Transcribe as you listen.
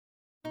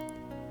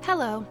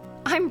Hello,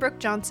 I'm Brooke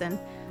Johnson.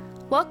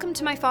 Welcome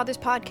to my father's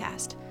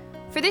podcast.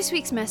 For this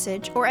week's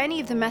message, or any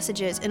of the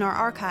messages in our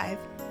archive,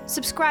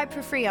 subscribe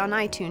for free on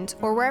iTunes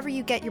or wherever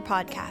you get your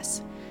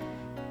podcasts.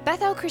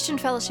 Bethel Christian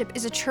Fellowship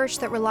is a church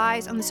that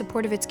relies on the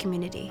support of its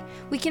community.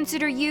 We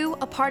consider you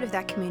a part of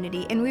that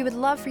community, and we would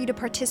love for you to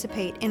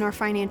participate in our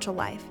financial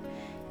life.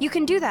 You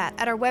can do that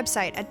at our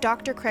website at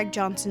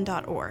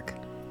drcraigjohnson.org.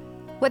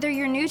 Whether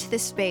you're new to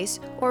this space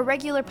or a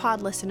regular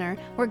pod listener,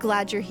 we're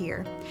glad you're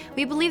here.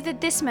 We believe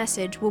that this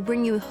message will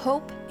bring you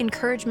hope,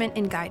 encouragement,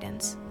 and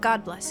guidance.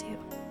 God bless you.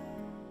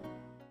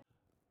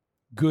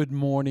 Good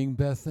morning,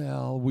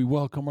 Bethel. We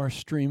welcome our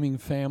streaming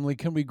family.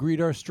 Can we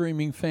greet our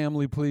streaming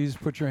family, please?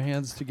 Put your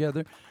hands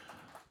together.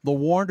 The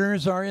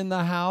Warners are in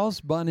the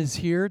house. Bun is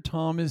here.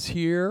 Tom is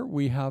here.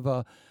 We have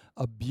a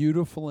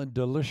beautiful and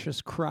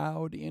delicious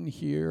crowd in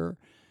here.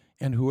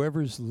 And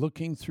whoever's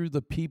looking through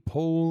the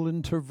peephole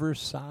into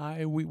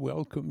Versailles, we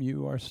welcome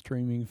you, our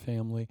streaming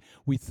family.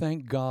 We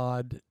thank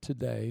God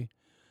today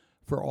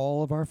for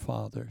all of our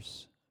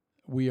fathers.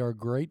 We are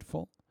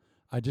grateful.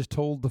 I just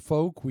told the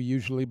folk we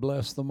usually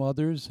bless the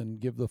mothers and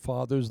give the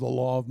fathers the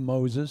law of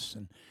Moses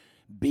and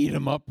beat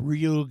them up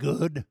real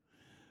good.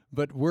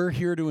 But we're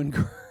here to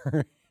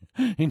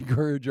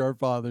encourage our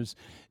fathers.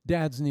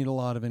 Dads need a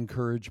lot of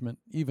encouragement,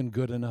 even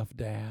good enough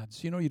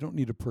dads. You know, you don't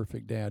need a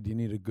perfect dad. You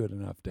need a good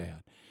enough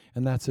dad.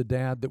 And that's a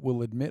dad that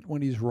will admit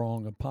when he's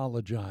wrong,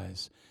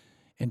 apologize,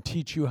 and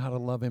teach you how to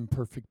love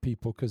imperfect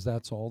people, because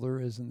that's all there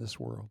is in this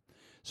world.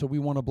 So we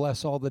want to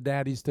bless all the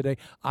daddies today.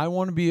 I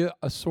want to be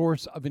a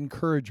source of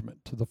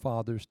encouragement to the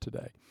fathers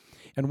today.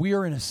 And we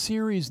are in a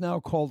series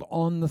now called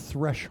On the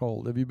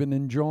Threshold. Have you been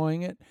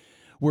enjoying it?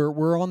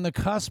 We're on the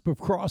cusp of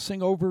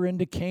crossing over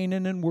into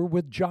Canaan, and we're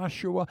with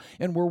Joshua,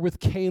 and we're with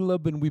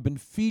Caleb, and we've been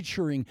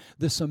featuring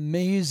this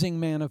amazing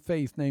man of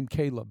faith named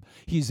Caleb.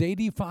 He's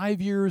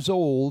 85 years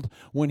old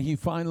when he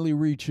finally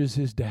reaches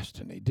his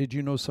destiny. Did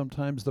you know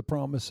sometimes the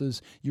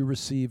promises you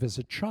receive as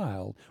a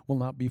child will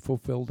not be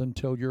fulfilled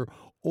until you're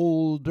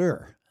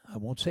older? I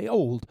won't say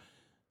old,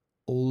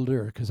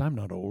 older, because I'm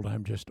not old.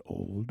 I'm just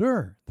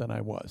older than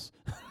I was.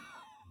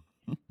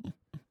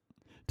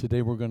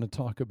 Today we're going to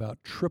talk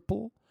about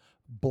triple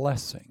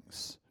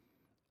blessings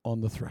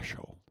on the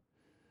threshold.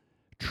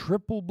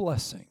 Triple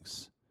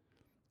blessings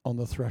on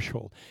the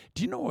threshold.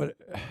 Do you know what?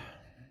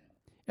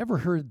 Ever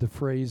heard the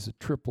phrase a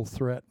triple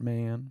threat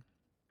man?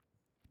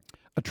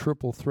 A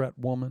triple threat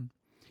woman?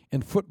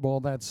 In football,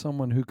 that's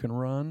someone who can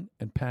run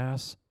and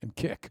pass and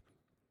kick.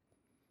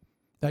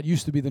 That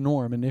used to be the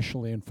norm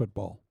initially in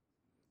football.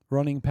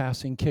 Running,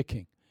 passing,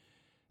 kicking.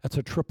 That's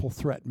a triple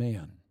threat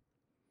man.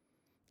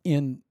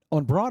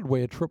 On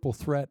Broadway, a triple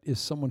threat is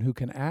someone who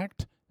can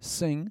act,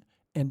 sing,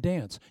 and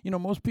dance. You know,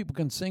 most people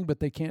can sing,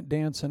 but they can't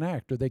dance and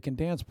act, or they can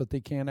dance, but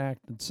they can't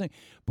act and sing.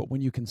 But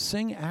when you can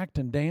sing, act,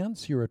 and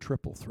dance, you're a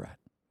triple threat.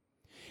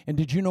 And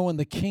did you know in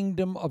the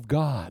kingdom of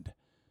God,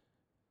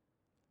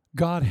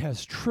 God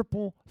has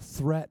triple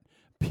threat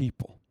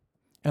people?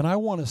 And I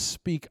want to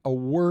speak a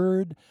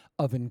word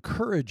of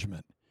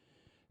encouragement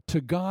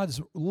to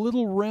God's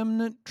little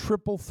remnant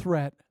triple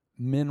threat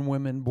men,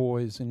 women,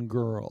 boys, and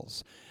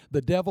girls.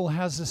 The devil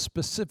has a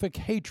specific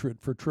hatred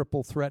for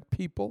triple threat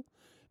people,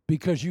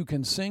 because you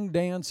can sing,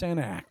 dance, and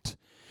act.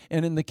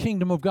 And in the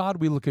kingdom of God,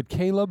 we look at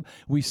Caleb.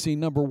 We see,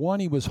 number one,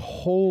 he was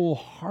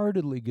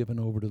wholeheartedly given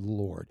over to the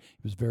Lord.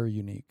 He was very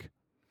unique.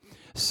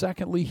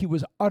 Secondly, he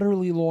was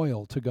utterly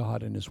loyal to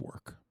God and his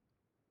work.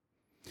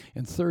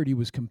 And third, he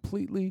was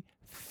completely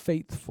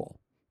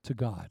faithful to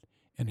God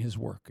and his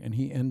work, and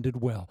he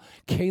ended well.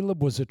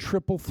 Caleb was a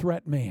triple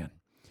threat man.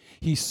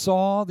 He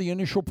saw the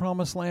initial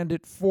promised land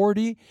at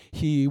 40.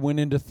 He went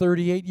into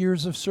 38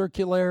 years of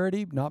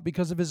circularity, not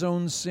because of his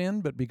own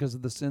sin, but because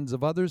of the sins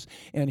of others.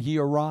 And he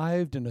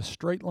arrived in a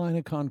straight line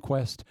of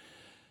conquest.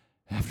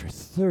 After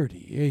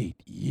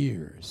 38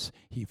 years,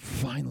 he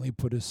finally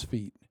put his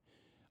feet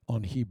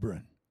on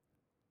Hebron,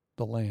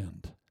 the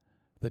land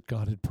that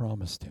God had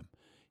promised him.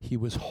 He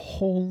was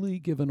wholly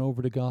given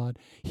over to God.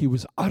 He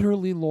was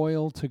utterly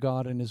loyal to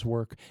God and his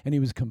work, and he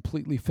was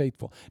completely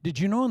faithful. Did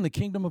you know in the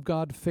kingdom of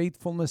God,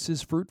 faithfulness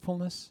is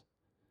fruitfulness?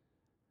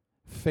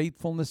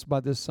 Faithfulness, by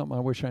this something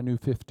I wish I knew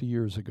 50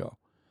 years ago.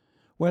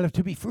 Well, if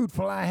to be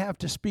fruitful, I have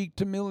to speak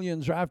to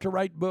millions, or I have to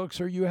write books,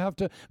 or you have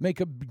to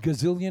make a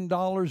gazillion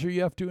dollars, or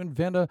you have to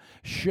invent a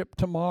ship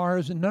to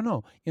Mars. And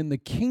no. In the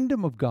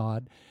kingdom of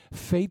God,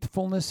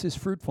 faithfulness is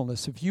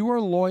fruitfulness. If you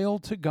are loyal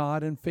to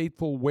God and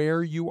faithful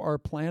where you are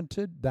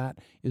planted, that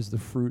is the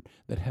fruit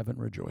that heaven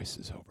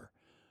rejoices over.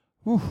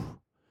 Whew.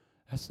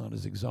 That's not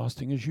as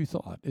exhausting as you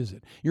thought, is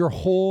it? Your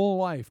whole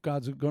life,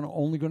 God's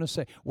only going to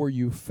say, were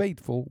you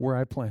faithful where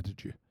I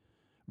planted you?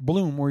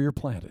 Bloom where you're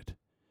planted.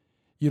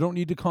 You don't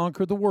need to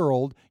conquer the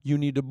world. You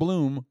need to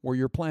bloom where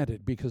you're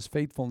planted, because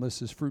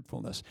faithfulness is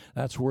fruitfulness.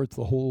 That's worth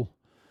the whole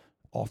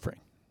offering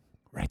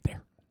right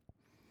there.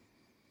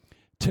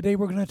 Today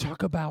we're going to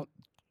talk about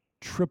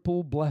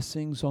triple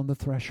blessings on the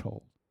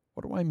threshold.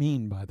 What do I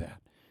mean by that?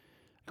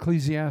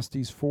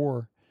 Ecclesiastes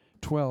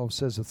 4:12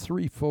 says a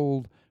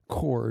threefold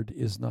cord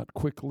is not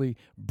quickly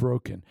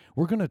broken.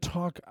 We're going to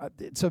talk,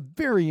 it's a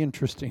very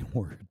interesting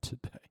word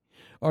today.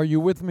 Are you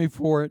with me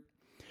for it?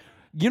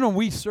 You know,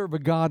 we serve a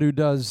God who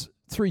does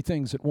three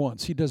things at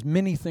once. He does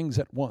many things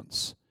at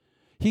once.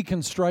 He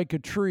can strike a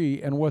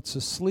tree and what's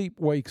asleep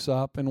wakes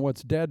up and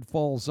what's dead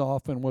falls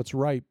off and what's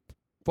ripe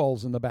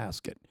falls in the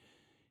basket.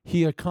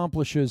 He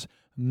accomplishes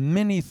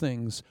many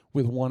things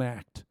with one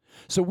act.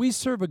 So we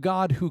serve a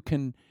God who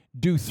can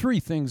do three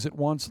things at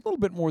once, a little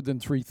bit more than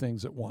three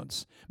things at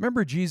once.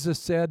 Remember Jesus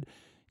said,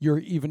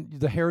 even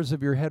the hairs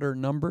of your head are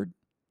numbered?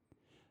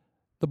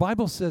 The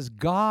Bible says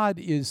God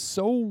is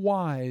so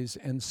wise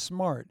and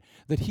smart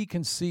that he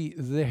can see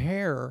the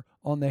hair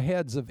on the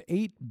heads of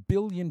 8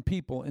 billion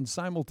people in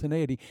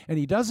simultaneity, and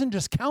he doesn't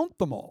just count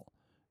them all.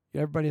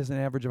 Everybody has an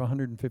average of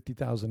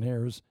 150,000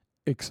 hairs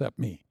except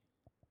me.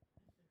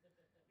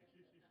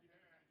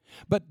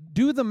 But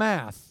do the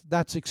math.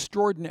 That's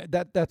extraordinary.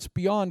 That's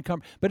beyond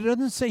but it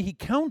doesn't say he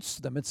counts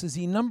them. It says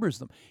he numbers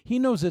them. He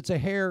knows it's a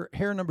hair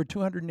number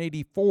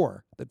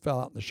 284 that fell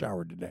out in the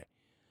shower today.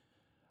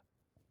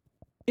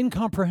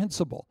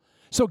 Incomprehensible.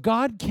 So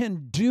God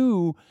can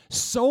do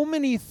so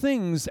many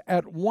things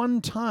at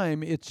one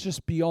time, it's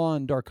just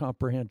beyond our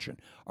comprehension.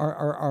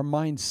 Our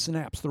mind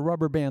snaps. The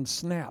rubber band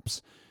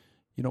snaps.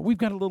 You know, we've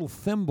got a little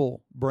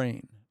thimble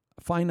brain,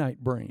 a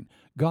finite brain.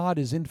 God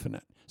is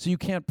infinite. So you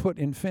can't put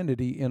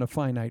infinity in a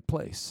finite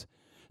place.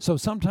 So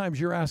sometimes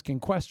you're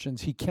asking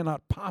questions he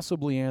cannot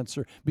possibly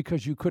answer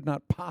because you could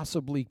not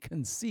possibly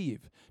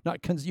conceive.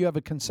 You have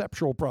a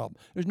conceptual problem.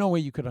 There's no way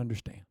you could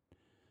understand.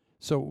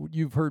 So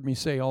you've heard me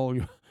say all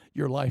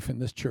your life in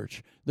this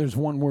church, there's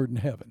one word in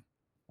heaven.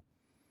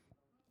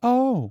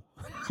 Oh,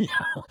 yeah,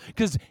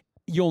 because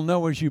you'll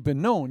know as you've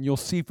been known. You'll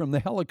see from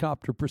the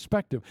helicopter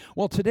perspective.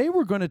 Well, today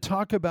we're going to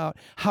talk about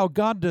how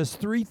God does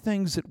three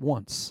things at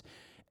once.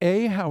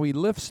 A, how he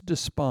lifts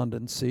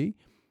despondency,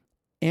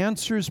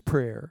 answers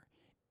prayer,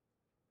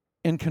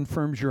 and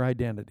confirms your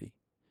identity.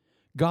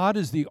 God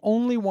is the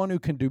only one who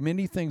can do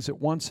many things at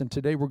once, and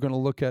today we're going to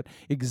look at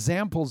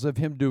examples of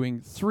him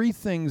doing three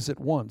things at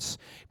once.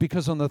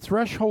 Because on the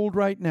threshold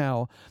right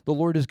now, the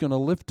Lord is going to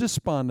lift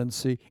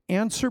despondency,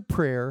 answer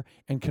prayer,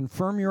 and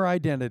confirm your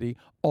identity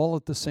all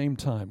at the same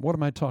time. What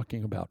am I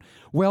talking about?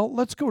 Well,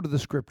 let's go to the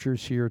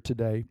scriptures here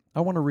today.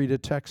 I want to read a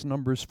text,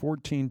 Numbers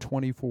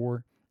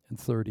 14:24 and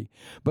 30.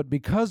 But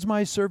because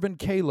my servant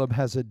Caleb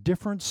has a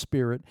different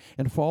spirit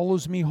and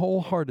follows me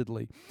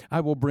wholeheartedly, I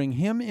will bring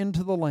him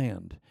into the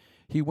land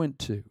he went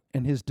to,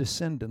 and his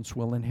descendants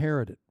will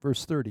inherit it.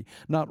 Verse 30,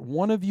 not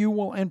one of you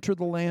will enter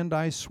the land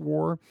I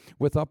swore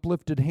with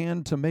uplifted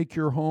hand to make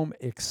your home,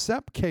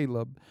 except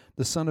Caleb,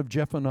 the son of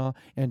Jephunneh,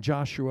 and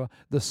Joshua,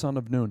 the son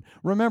of Nun.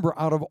 Remember,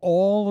 out of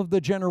all of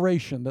the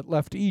generation that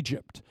left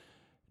Egypt,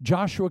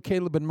 Joshua,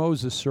 Caleb, and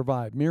Moses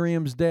survived.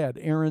 Miriam's dead.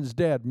 Aaron's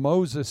dead.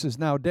 Moses is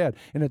now dead.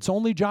 And it's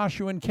only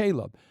Joshua and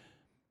Caleb.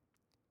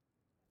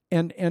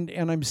 And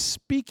I'm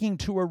speaking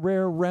to a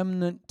rare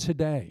remnant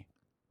today.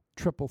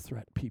 Triple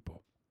threat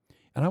people.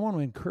 And I want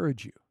to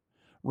encourage you.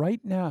 Right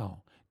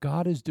now,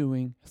 God is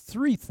doing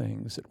three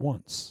things at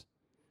once.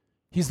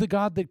 He's the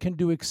God that can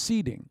do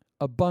exceeding,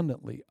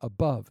 abundantly,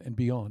 above, and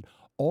beyond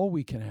all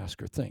we can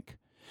ask or think.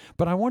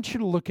 But I want you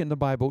to look in the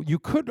Bible. You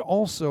could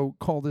also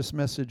call this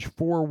message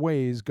 4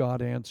 ways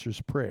God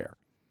answers prayer.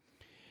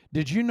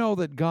 Did you know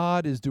that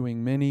God is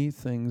doing many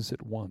things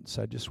at once?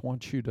 I just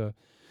want you to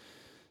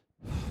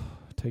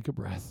take a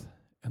breath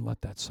and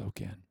let that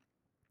soak in.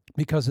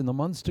 Because in the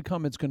months to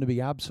come, it's going to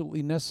be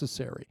absolutely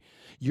necessary.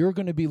 You're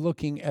going to be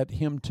looking at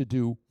him to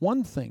do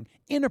one thing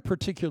in a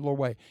particular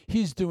way.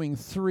 He's doing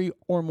 3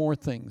 or more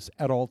things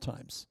at all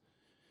times.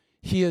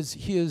 He is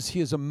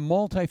a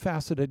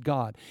multifaceted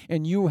God,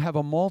 and you have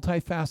a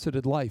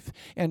multifaceted life.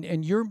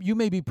 And you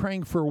may be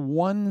praying for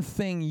one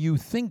thing you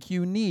think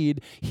you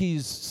need.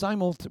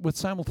 With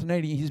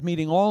simultaneity, he's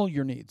meeting all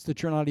your needs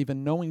that you're not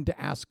even knowing to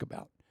ask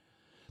about.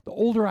 The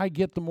older I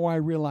get, the more I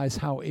realize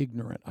how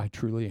ignorant I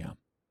truly am.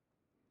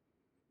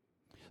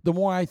 The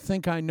more I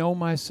think I know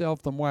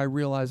myself, the more I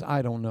realize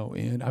I don't know.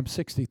 And I'm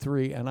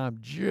 63, and I'm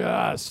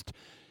just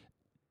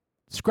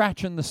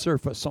scratching the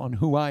surface on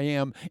who I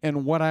am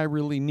and what I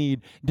really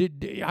need.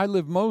 I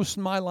live most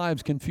of my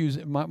life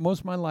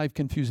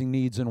confusing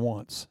needs and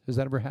wants. Has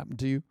that ever happened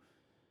to you?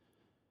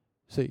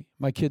 See,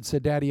 my kid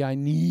said, Daddy, I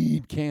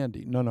need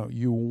candy. No,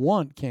 you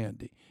want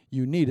candy.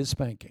 You need a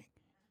spanking.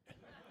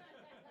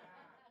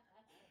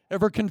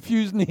 Ever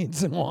confused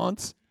needs and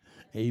wants?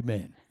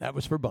 Amen. That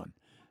was for Bun.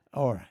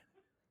 All right.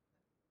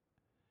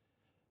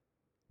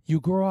 You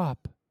grow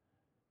up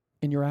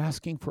and you're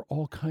asking for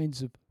all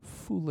kinds of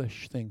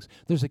foolish things.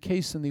 There's a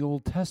case in the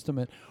Old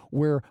Testament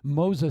where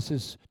Moses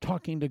is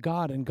talking to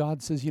God, and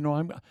God says,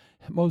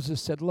 Moses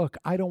said, look,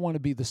 I don't want to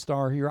be the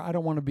star here. I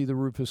don't want to be the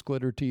Rufus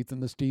Glitterteeth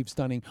and the Steve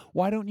Stunning.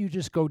 Why don't you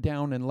just go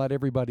down and let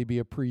everybody be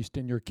a priest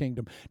in your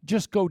kingdom?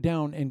 Just go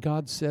down. And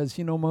God says,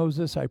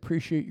 Moses, I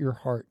appreciate your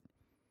heart.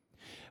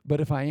 But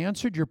if I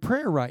answered your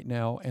prayer right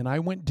now and I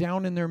went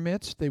down in their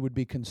midst, they would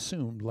be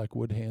consumed like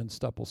wood, hay, and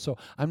stubble. So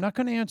I'm not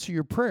going to answer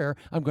your prayer.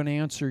 I'm going to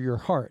answer your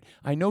heart.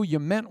 I know you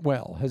meant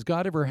well. Has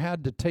God ever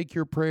had to take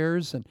your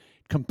prayers and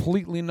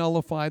completely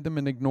nullify them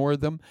and ignore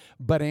them,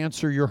 but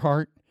answer your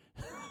heart?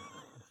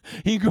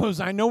 He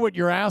goes, I know what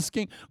you're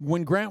asking.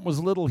 When Grant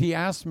was little, he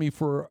asked me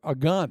for a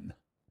gun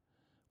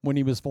when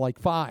he was like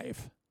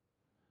 5.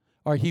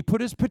 Or he put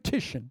his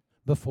petition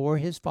before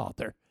his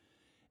father.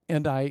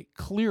 And I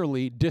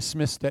clearly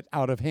dismissed it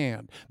out of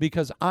hand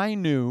because I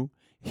knew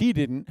he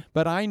didn't,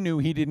 but I knew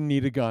he didn't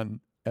need a gun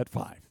at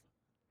 5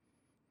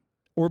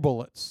 or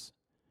bullets.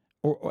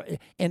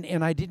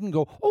 And I didn't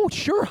go, oh,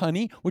 sure,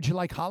 honey, would you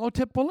like hollow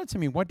tip bullets? I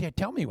mean, what do you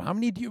tell me? How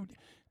many do you?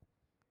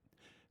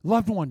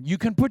 Loved one, you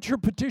can put your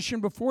petition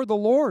before the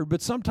Lord,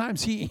 but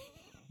sometimes he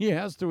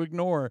has to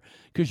ignore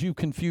because you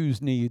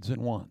confuse needs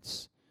and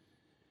wants.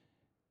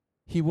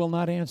 He will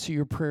not answer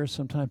your prayers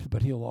sometimes,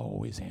 but he'll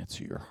always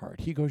answer your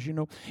heart. He goes, you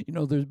know,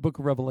 the book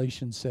of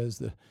Revelation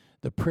says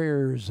the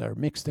prayers are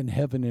mixed in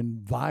heaven in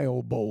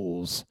vial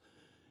bowls.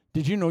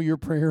 Did you know your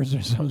prayers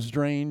are so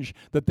strange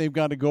that they've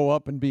got to go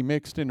up and be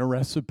mixed in a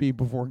recipe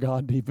before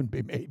God to even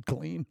be made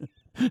clean?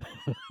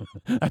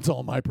 That's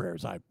all my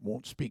prayers. I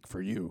won't speak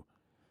for you.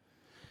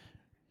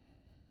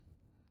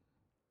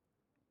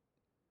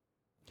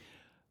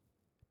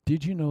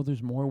 Did you know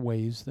there's more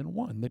ways than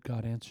one that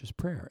God answers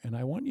prayer? And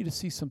I want you to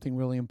see something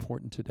really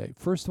important today.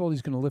 First of all,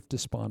 he's going to lift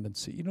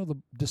despondency. You know,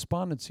 the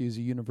despondency is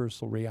a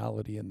universal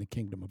reality in the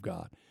kingdom of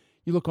God.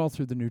 You look all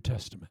through the New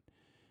Testament.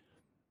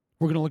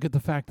 We're going to look at the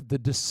fact that the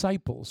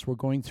disciples were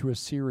going through a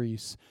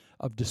series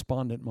of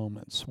despondent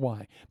moments.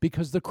 Why?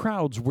 Because the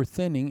crowds were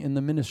thinning in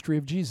the ministry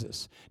of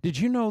Jesus. Did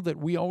you know that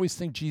we always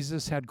think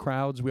Jesus had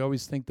crowds? We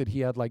always think that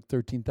he had like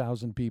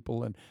 13,000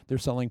 people and they're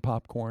selling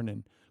popcorn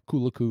and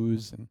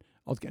kulakus and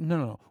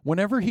no.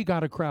 Whenever he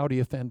got a crowd, he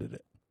offended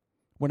it.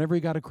 Whenever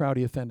he got a crowd,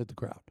 he offended the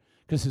crowd.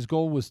 Because his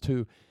goal was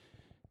to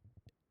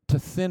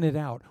thin it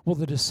out. Well,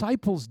 the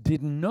disciples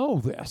didn't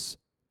know this,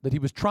 that he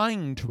was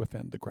trying to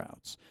offend the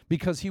crowds,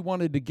 because he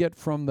wanted to get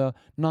from the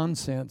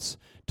nonsense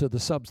to the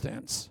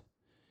substance.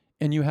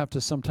 And you have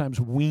to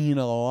sometimes wean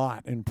a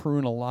lot and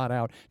prune a lot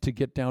out to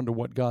get down to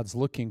what God's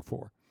looking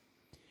for.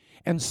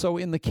 And so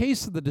in the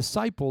case of the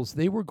disciples,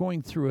 they were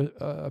going through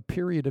a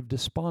period of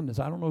despondence.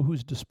 I don't know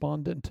who's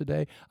despondent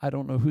today. I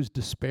don't know who's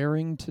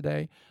despairing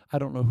today. I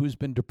don't know who's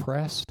been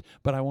depressed,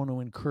 but I want to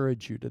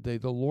encourage you today.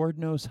 The Lord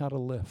knows how to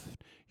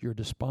lift your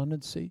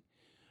despondency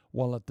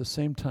while at the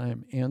same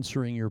time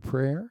answering your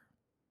prayer,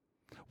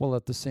 while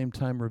at the same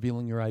time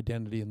revealing your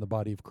identity in the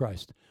body of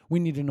Christ.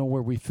 We need to know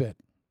where we fit.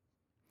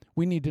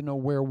 We need to know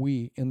where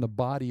we in the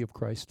body of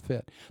Christ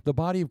fit. The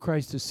body of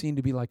Christ is seen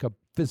to be like a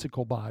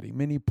physical body,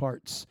 many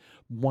parts,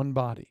 one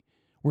body.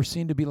 We're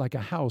seen to be like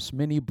a house,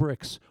 many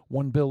bricks,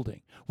 one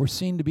building. We're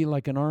seen to be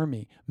like an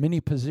army,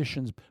 many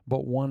positions,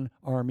 but one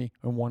army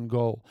and one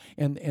goal.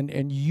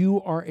 And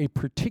you are a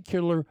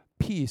particular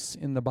piece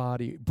in the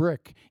body,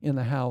 brick in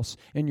the house,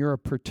 and you're a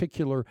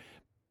particular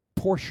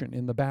portion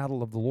in the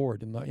battle of the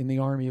Lord, in the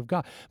army of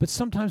God. But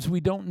sometimes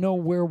we don't know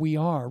where we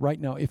are right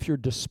now. If you're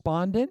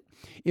despondent,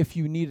 if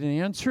you need an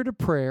answer to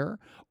prayer,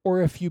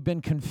 or if you've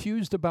been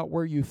confused about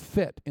where you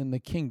fit in the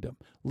kingdom,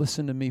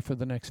 listen to me for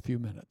the next few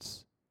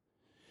minutes.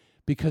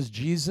 Because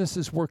Jesus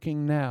is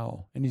working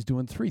now, and he's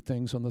doing 3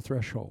 things on the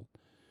threshold.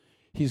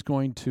 He's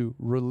going to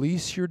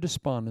release your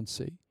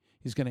despondency.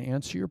 He's going to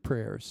answer your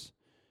prayers,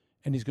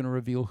 and he's going to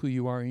reveal who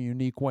you are in a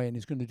unique way, and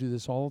he's going to do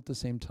this all at the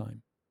same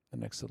time the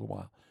next little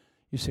while.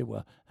 You say,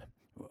 well,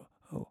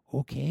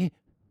 okay,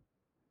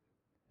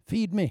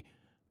 feed me.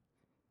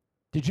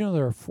 Did you know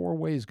there are 4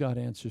 ways God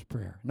answers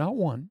prayer? Not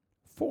 1,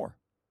 4.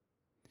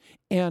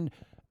 And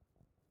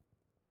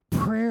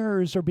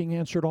prayers are being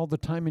answered all the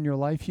time in your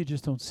life. You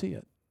just don't see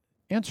it.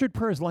 Answered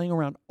prayer is laying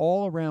around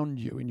all around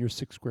you in your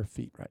 6 square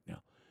feet right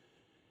now.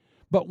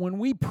 But when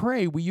we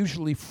pray, we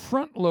usually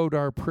front load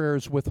our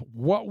prayers with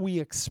what we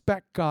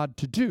expect God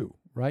to do,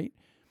 right?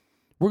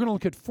 We're going to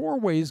look at 4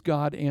 ways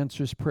God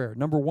answers prayer.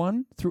 Number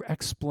 1, through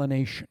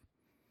explanation.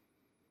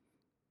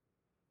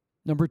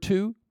 Number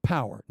 2,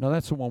 power. Now,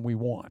 that's the one we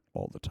want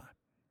all the time.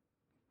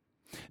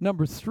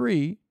 Number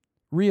 3,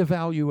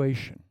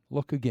 reevaluation.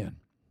 Look again.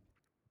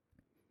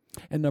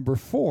 And number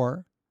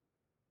 4,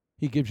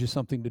 he gives you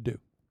something to do.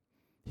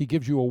 He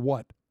gives you a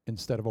what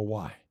instead of a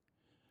why.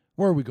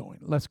 Where are we going?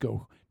 Let's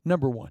go.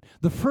 Number 1,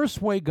 the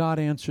first way God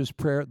answers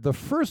prayer, the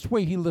first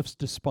way he lifts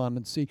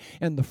despondency,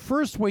 and the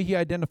first way he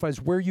identifies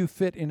where you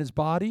fit in his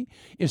body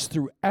is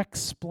through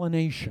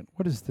explanation.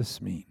 What does this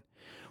mean?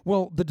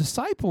 Well, the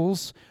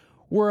disciples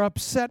were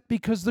upset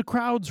because the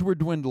crowds were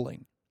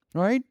dwindling,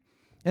 right?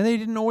 And they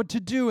didn't know what to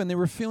do, and they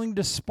were feeling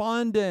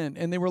despondent,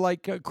 and they were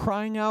like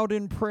crying out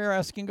in prayer,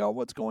 asking God,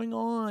 what's going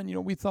on? You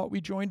know, we thought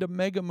we joined a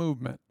mega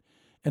movement,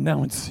 and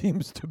now it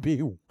seems to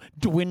be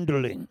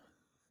dwindling.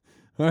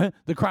 Right?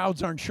 The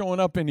crowds aren't showing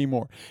up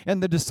anymore.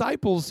 And the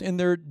disciples, in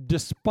their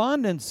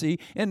despondency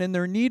and in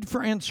their need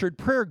for answered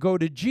prayer, go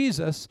to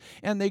Jesus,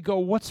 and they go,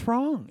 what's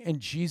wrong? And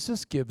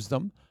Jesus gives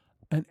them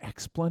an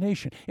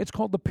explanation. It's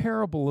called the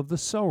parable of the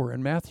sower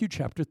in Matthew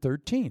chapter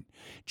 13.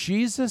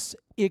 Jesus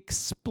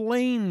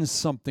explains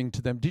something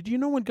to them. Did you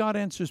know when God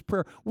answers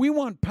prayer, we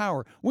want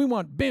power. We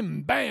want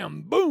bim,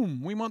 bam,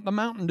 boom. We want the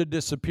mountain to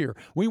disappear.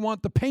 We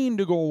want the pain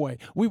to go away.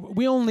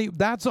 We only,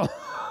 that's all.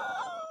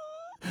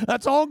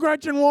 That's all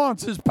Gretchen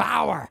wants is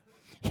power.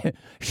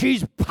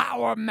 She's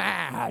power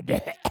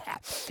mad.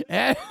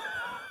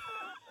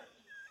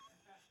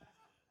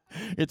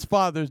 It's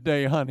Father's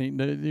Day, honey.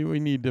 We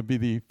need to be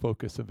the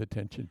focus of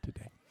attention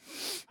today.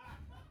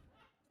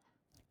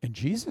 And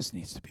Jesus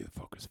needs to be the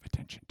focus of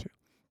attention too.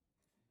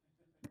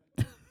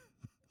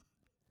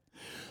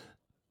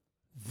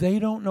 They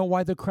don't know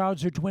why the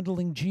crowds are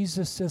dwindling.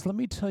 Jesus says, let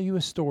me tell you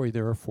a story.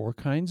 There are 4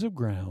 kinds of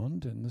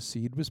ground, and the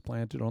seed was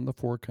planted on the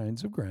 4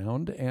 kinds of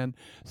ground, and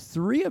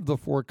 3 of the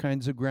 4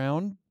 kinds of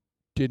ground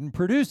didn't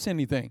produce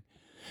anything.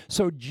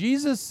 So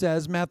Jesus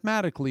says,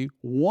 mathematically,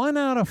 1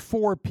 out of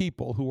 4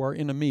 people who are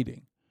in a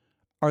meeting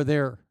are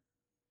there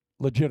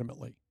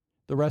legitimately.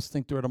 The rest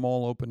think they're at a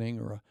mall opening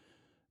or a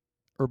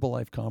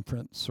Herbalife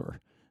conference,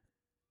 or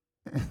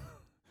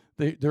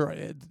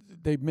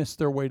they missed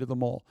their way to the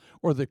mall,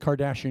 or the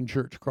Kardashian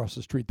church across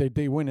the street.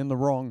 They went in the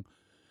wrong.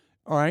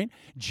 All right?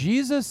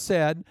 Jesus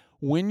said,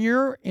 when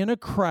you're in a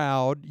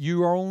crowd,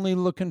 you are only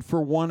looking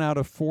for 1 out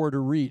of 4 to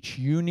reach.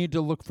 You need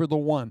to look for the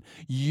 1.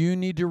 You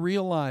need to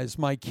realize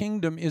my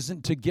kingdom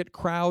isn't to get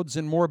crowds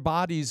and more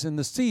bodies in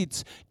the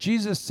seats.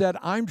 Jesus said,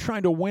 I'm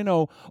trying to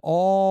winnow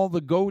all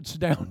the goats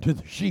down to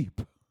the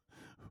sheep.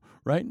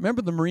 Right?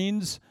 Remember the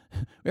Marines?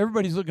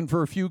 Everybody's looking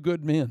for a few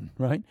good men,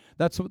 right?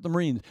 That's what the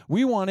Marines.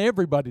 We want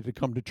everybody to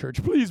come to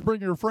church. Please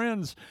bring your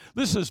friends.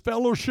 This is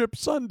Fellowship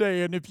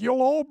Sunday, and if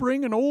you'll all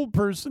bring an old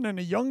person and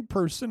a young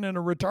person and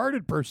a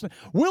retarded person,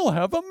 we'll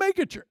have a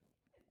megachurch.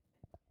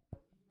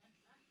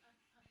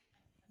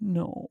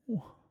 No,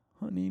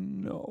 honey,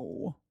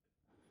 no.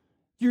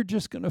 You're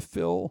just going to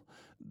fill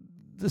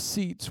the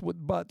seats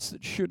with butts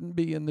that shouldn't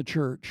be in the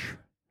church.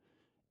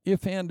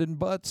 If, and, and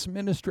buts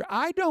ministry.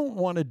 I don't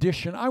want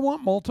addition. I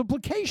want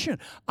multiplication.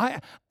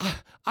 I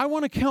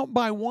want to count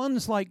by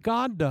ones like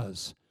God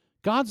does.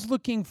 God's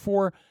looking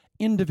for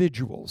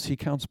individuals. He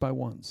counts by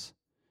ones.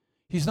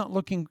 He's not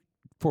looking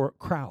for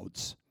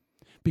crowds,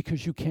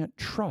 because you can't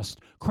trust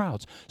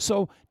crowds.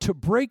 So to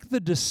break the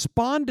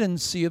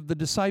despondency of the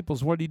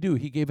disciples, what did he do?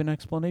 He gave an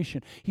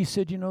explanation. He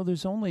said,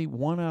 there's only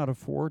 1 out of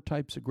 4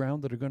 types of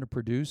ground that are going to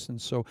produce,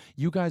 and so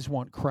you guys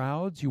want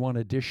crowds, you want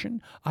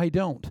addition? I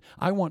don't.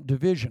 I want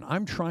division.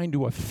 I'm trying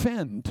to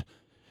offend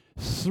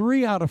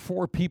 3 out of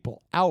 4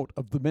 people out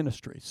of the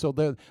ministry, so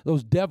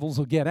those devils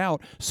will get out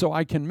so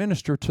I can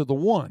minister to the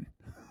 1.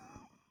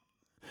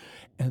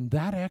 And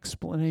that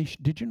explanation,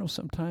 did you know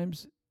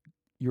sometimes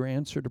your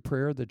answer to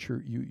prayer that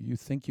you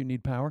think you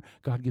need power,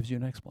 God gives you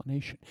an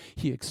explanation.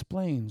 He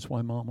explains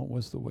why Mama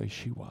was the way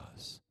she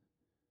was.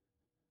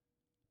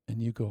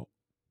 And you go,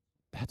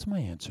 that's my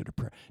answer to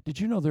prayer. Did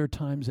you know there are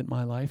times in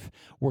my life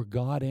where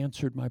God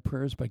answered my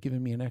prayers by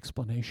giving me an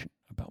explanation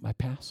about my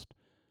past?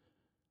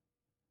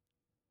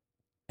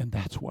 And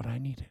that's what I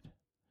needed.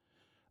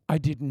 I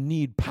didn't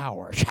need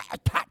power.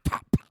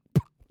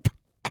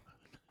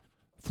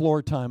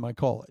 Floor time, I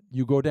call it.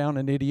 You go down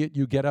an idiot,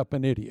 you get up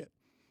an idiot.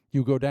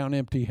 You go down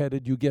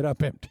empty-headed, you get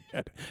up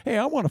empty-headed. Hey,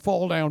 I want to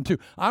fall down too.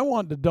 I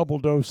want the double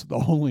dose of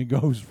the Holy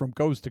Ghost from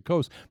coast to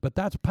coast, but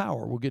that's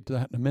power. We'll get to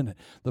that in a minute.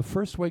 The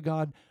first way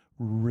God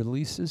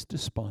releases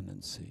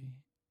despondency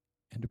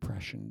and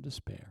depression and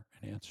despair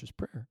and answers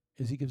prayer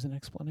is he gives an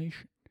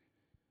explanation.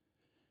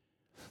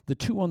 The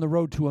 2 on the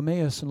road to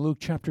Emmaus in Luke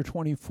chapter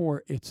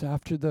 24, it's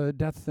after the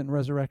death and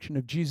resurrection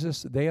of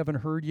Jesus. They haven't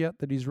heard yet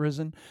that he's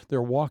risen.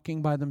 They're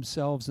walking by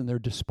themselves and they're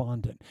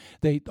despondent.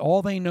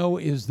 All they know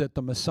is that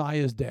the Messiah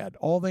is dead.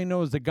 All they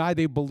know is the guy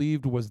they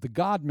believed was the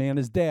God-man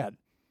is dead.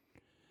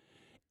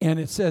 And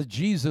it says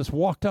Jesus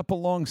walked up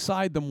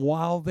alongside them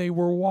while they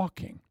were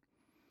walking.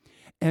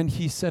 And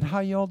he said, how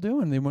y'all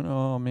doing? They went,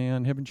 oh,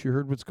 man, haven't you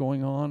heard what's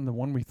going on? The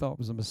one we thought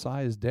was the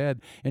Messiah is dead.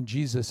 And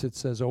Jesus, it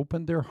says,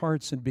 opened their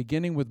hearts and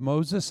beginning with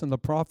Moses and the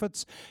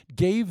prophets,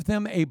 gave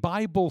them a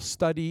Bible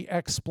study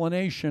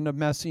explanation of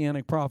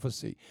Messianic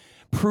prophecy,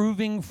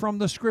 proving from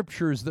the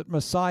scriptures that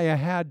Messiah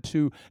had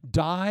to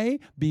die,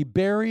 be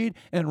buried,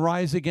 and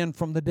rise again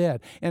from the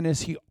dead. And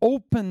as he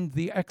opened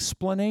the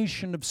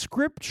explanation of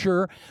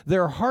scripture,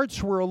 their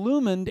hearts were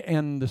illumined,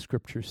 and the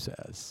scripture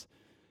says,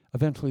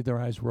 eventually their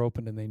eyes were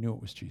opened and they knew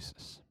it was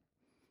Jesus.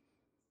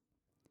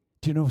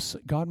 Do you know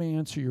God may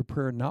answer your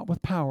prayer not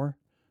with power,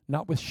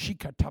 not with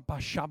shikatapa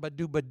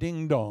shabaduba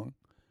ding dong,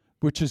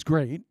 which is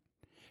great.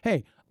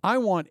 Hey, I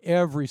want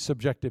every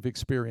subjective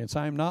experience.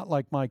 I am not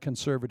like my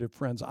conservative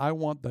friends. I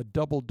want the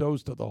double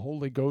dose of the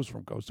Holy Ghost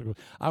from coast to coast.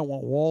 I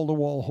want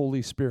wall-to-wall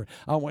Holy Spirit.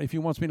 If he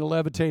wants me to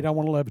levitate, I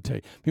want to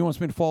levitate. If he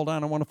wants me to fall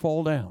down, I want to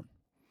fall down.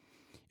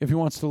 If he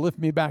wants to lift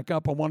me back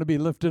up, I want to be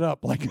lifted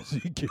up like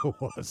Ezekiel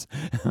was.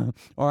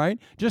 All right?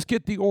 Just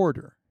get the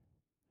order.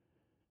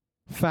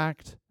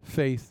 Fact,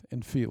 faith,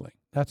 and feeling.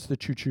 That's the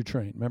choo-choo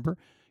train. Remember?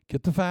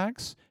 Get the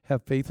facts,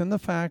 have faith in the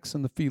facts,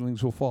 and the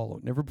feelings will follow.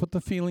 Never put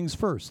the feelings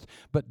first.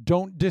 But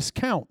don't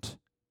discount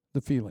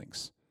the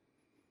feelings.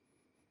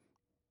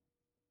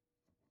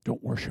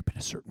 Don't worship in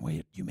a certain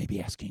way. You may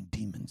be asking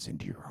demons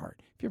into your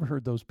heart. Have you ever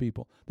heard those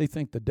people? They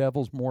think the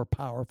devil's more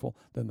powerful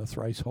than the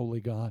thrice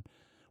holy God.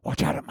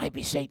 Watch out, it might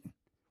be Satan.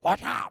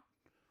 Watch out.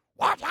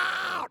 Watch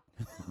out.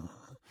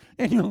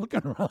 And you're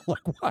looking around like,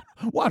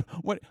 what?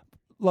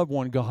 Loved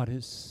one, God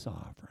is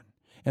sovereign.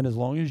 And as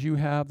long as you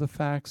have the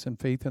facts and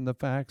faith in the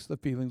facts, the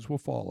feelings will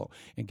follow.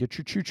 And get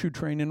your choo-choo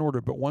train in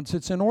order. But once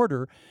it's in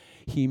order,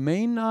 he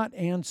may not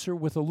answer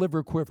with a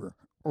liver quiver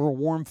or a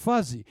warm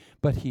fuzzy,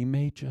 but he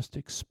may just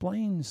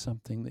explain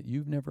something that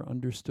you've never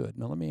understood.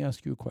 Now, let me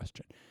ask you a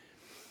question.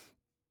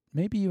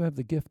 Maybe you have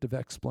the gift of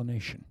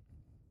explanation.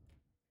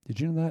 Did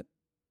you know that?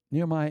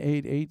 Nehemiah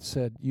 8:8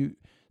 said,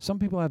 some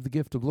people have the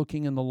gift of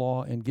looking in the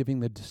law and giving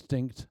the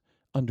distinct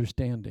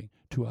understanding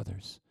to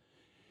others.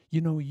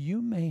 You know,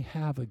 you may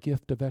have a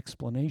gift of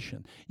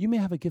explanation. You may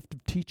have a gift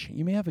of teaching.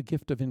 You may have a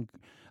gift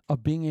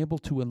of being able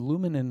to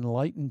illumine and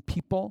enlighten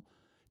people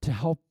to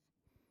help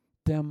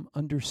them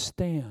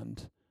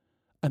understand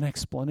an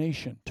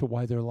explanation to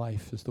why their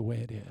life is the way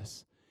it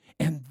is.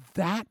 And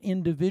that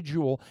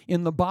individual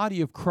in the body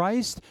of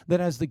Christ that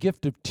has the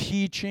gift of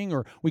teaching,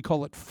 or we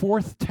call it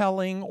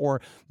forthtelling,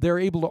 or they're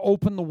able to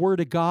open the Word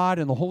of God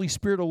and the Holy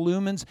Spirit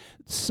illumines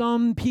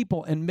some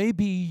people, and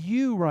maybe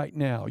you right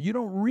now, you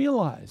don't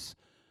realize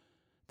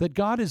that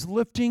God is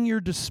lifting your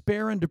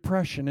despair and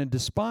depression and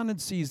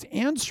despondency. He's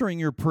answering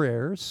your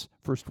prayers,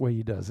 first way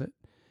he does it.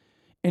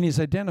 And he's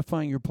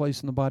identifying your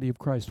place in the body of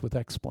Christ with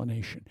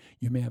explanation.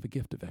 You may have a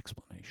gift of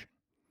explanation.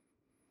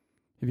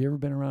 Have you ever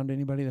been around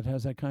anybody that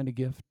has that kind of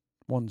gift?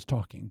 One's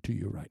talking to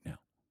you right now.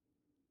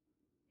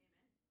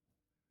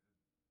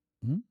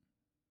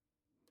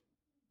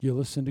 Do you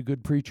listen to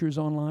good preachers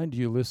online? Do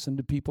you listen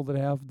to people that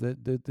have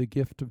the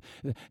gift of,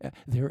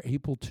 they're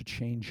able to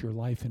change your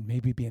life and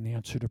maybe be an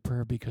answer to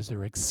prayer because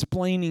they're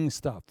explaining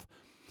stuff.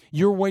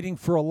 You're waiting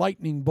for a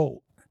lightning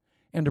bolt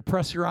and to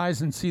press your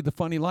eyes and see the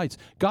funny lights.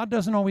 God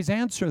doesn't always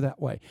answer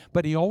that way,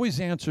 but he always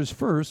answers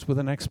first with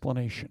an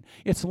explanation.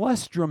 It's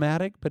less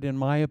dramatic, but in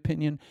my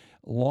opinion,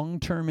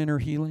 long-term inner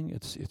healing,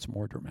 it's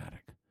more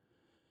dramatic.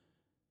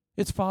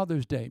 It's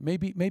Father's Day.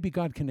 Maybe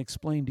God can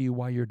explain to you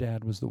why your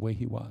dad was the way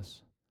he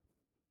was.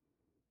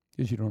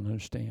 Because you don't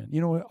understand.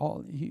 You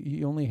know,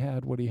 he only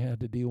had what he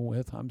had to deal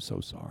with. I'm so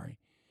sorry.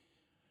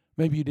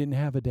 Maybe you didn't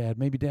have a dad.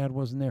 Maybe dad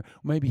wasn't there.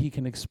 Maybe he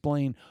can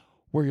explain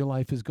where your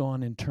life has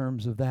gone in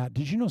terms of that.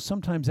 Did you know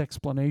sometimes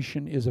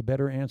explanation is a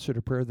better answer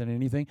to prayer than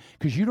anything?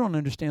 Because you don't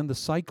understand the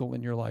cycle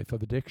in your life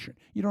of addiction.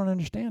 You don't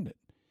understand it.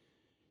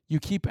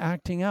 You keep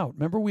acting out.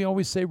 Remember we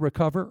always say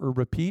recover or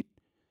repeat?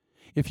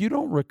 If you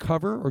don't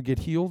recover or get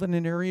healed in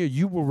an area,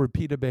 you will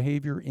repeat a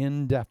behavior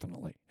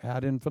indefinitely,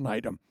 ad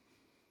infinitum,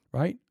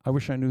 right? I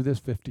wish I knew this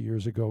 50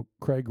 years ago.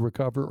 Craig,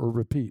 recover or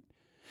repeat.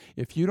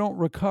 If you don't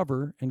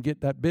recover and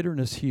get that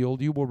bitterness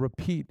healed, you will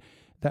repeat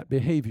that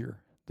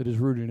behavior that is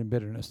rooted in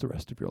bitterness the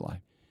rest of your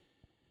life.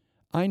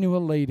 I knew a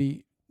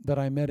lady that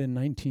I met in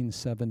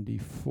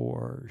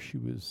 1974. She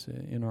was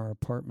in our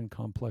apartment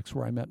complex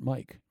where I met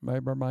Mike.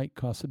 Remember Mike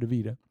Casa de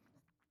Vida?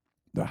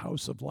 The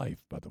House of Life,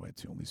 by the way.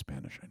 It's the only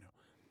Spanish I know.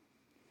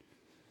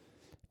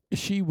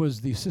 She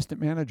was the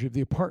assistant manager of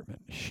the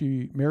apartment.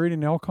 She married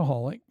an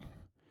alcoholic,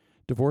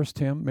 divorced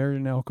him, married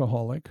an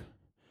alcoholic,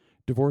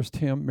 divorced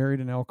him, married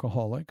an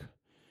alcoholic,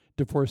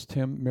 divorced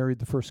him, married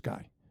the first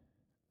guy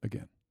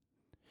again.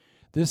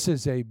 This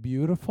is a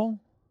beautiful,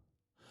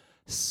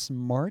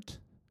 smart,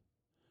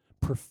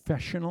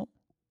 professional,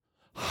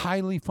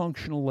 highly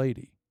functional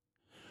lady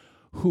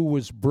who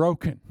was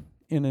broken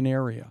in an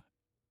area.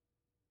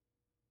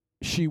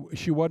 She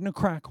wasn't a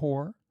crack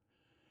whore.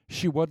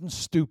 She wasn't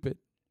stupid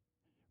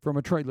from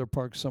a trailer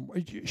park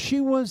somewhere.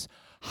 She was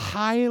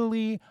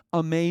highly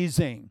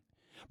amazing,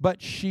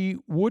 but she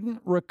wouldn't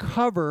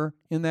recover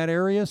in that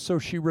area, so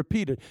she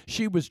repeated.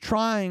 She was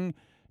trying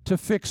to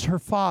fix her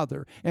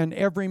father, and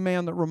every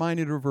man that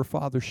reminded her of her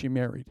father, she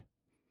married.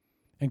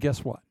 And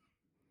guess what?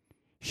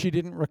 She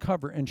didn't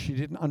recover, and she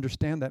didn't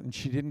understand that, and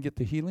she didn't get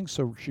the healing,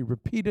 so she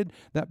repeated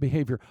that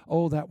behavior.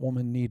 Oh, that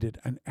woman needed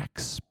an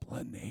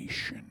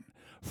explanation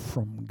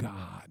from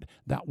God.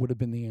 That would have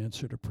been the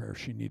answer to prayer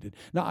she needed.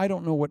 Now, I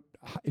don't know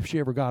if she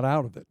ever got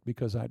out of it,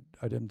 because I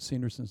hadn't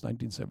seen her since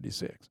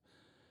 1976.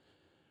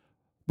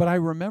 But I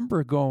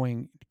remember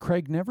going,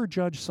 Craig, never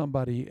judge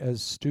somebody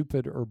as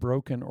stupid or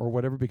broken or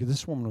whatever, because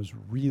this woman was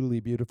really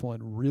beautiful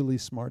and really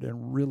smart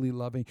and really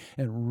loving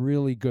and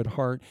really good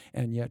heart,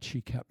 and yet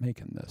she kept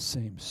making the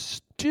same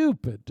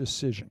stupid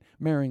decision,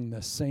 marrying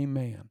the same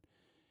man.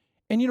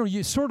 And,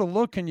 you sort of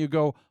look and you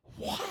go,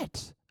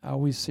 what? I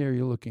always say, are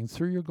you looking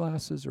through your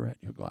glasses or at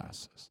your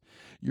glasses?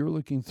 You're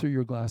looking through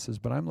your glasses,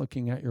 but I'm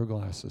looking at your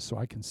glasses so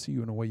I can see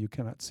you in a way you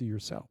cannot see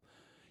yourself.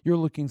 You're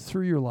looking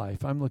through your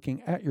life. I'm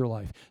looking at your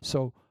life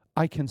so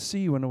I can see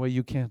you in a way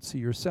you can't see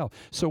yourself.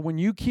 So when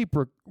you keep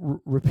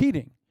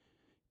repeating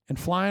and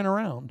flying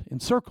around in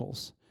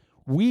circles,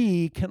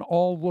 we can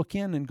all look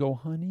in and go,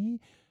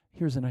 honey,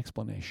 here's an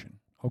explanation,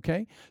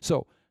 okay?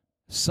 So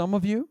some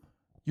of you,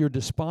 your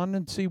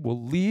despondency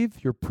will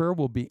leave, your prayer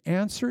will be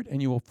answered,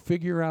 and you will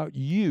figure out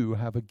you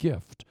have a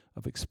gift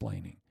of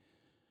explaining,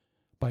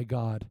 by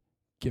God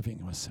giving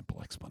him a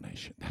simple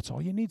explanation. That's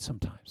all you need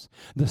sometimes.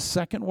 The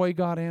second way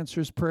God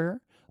answers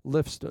prayer,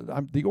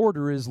 the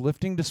order is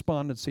lifting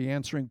despondency,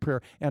 answering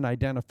prayer, and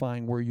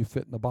identifying where you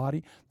fit in the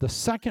body. The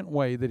second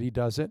way that he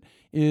does it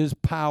is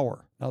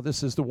power. Now,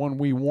 this is the one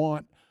we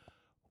want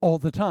all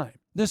the time.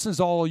 This is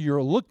all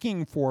you're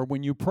looking for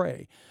when you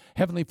pray.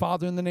 Heavenly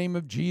Father, in the name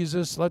of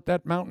Jesus, let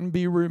that mountain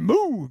be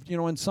removed.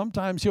 And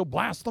sometimes he'll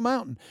blast the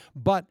mountain.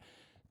 But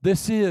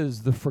this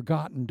is the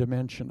forgotten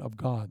dimension of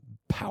God,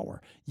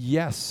 power.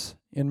 Yes,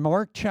 in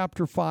Mark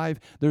chapter 5,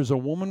 there's a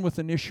woman with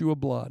an issue of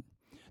blood.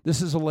 This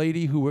is a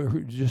lady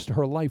who just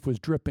her life was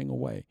dripping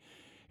away.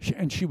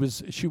 She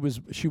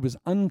was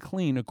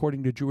unclean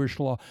according to Jewish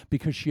law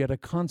because she had a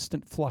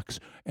constant flux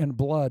and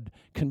blood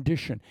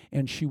condition,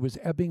 and she was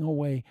ebbing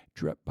away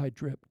drip by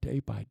drip, day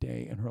by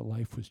day, and her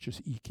life was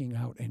just eking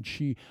out. And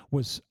she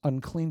was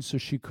unclean, so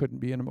she couldn't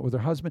be intimate with her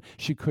husband.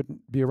 She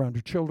couldn't be around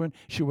her children.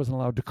 She wasn't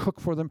allowed to cook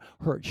for them.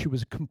 She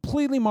was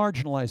completely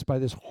marginalized by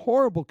this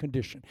horrible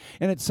condition.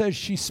 And it says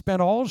she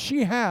spent all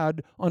she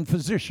had on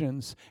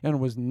physicians and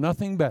was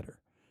nothing better,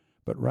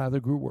 but rather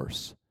grew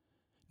worse.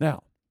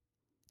 Now,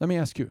 let me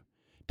ask you,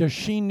 does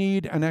she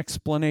need an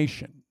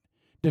explanation?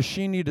 Does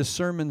she need a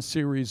sermon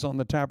series on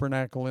the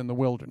tabernacle in the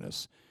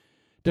wilderness?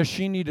 Does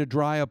she need a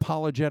dry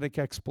apologetic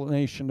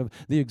explanation of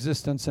the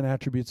existence and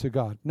attributes of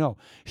God? No.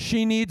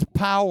 She needs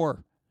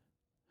power.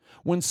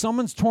 When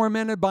someone's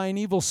tormented by an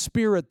evil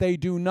spirit, they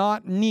do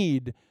not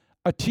need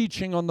a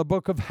teaching on the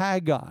book of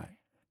Haggai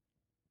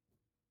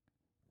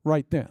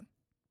right then.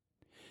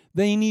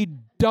 They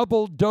need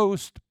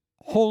double-dosed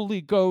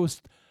Holy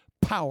Ghost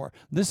power.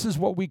 This is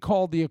what we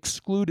call the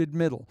excluded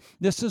middle.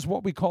 This is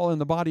what we call in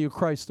the body of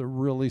Christ the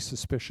really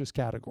suspicious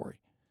category.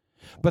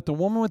 But the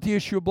woman with the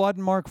issue of blood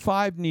in Mark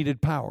 5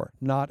 needed power,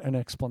 not an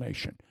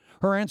explanation.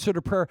 Her answer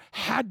to prayer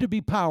had to be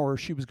power.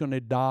 She was going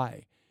to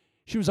die.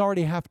 She was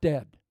already half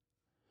dead.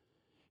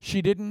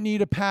 She didn't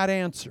need a pat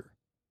answer.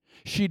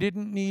 She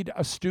didn't need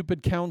a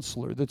stupid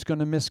counselor that's going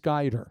to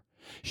misguide her.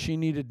 She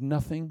needed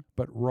nothing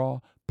but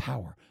raw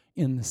power.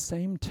 In the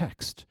same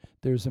text,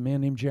 there's a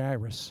man named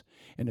Jairus,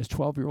 and his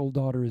 12-year-old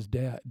daughter is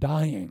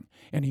dying.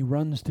 And he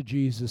runs to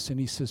Jesus, and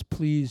he says,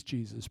 please,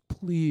 Jesus,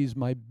 please,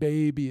 my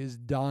baby is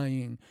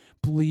dying.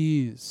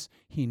 Please.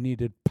 He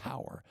needed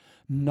power,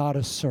 not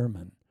a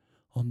sermon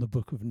on the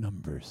book of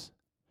Numbers.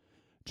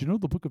 Do you know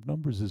the book of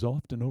Numbers is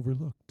often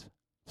overlooked?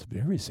 It's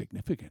very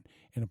significant.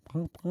 And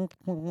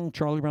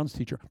Charlie Brown's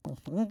teacher.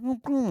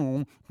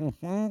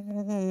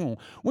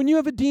 When you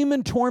have a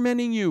demon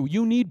tormenting you,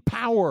 you need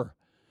power.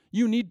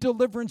 You need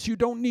deliverance. You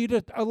don't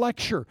need a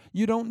lecture.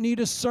 You don't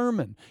need a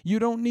sermon. You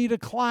don't need a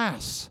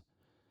class.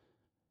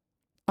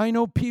 I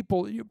know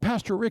people,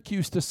 Pastor Rick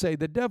used to say,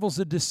 the devil's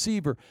a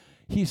deceiver.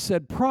 He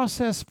said,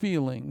 process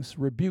feelings,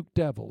 rebuke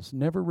devils.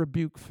 Never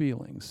rebuke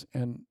feelings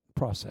and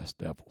process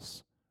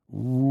devils.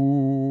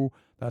 Ooh,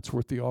 that's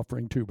worth the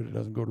offering too, but it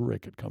doesn't go to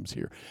Rick. It comes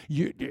here.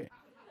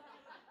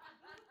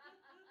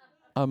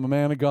 I'm a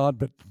man of God,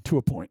 but to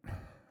a point.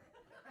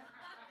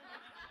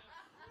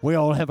 We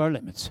all have our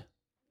limits.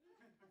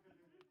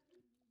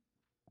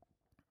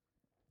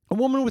 A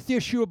woman with the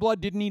issue of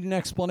blood didn't need an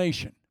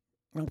explanation.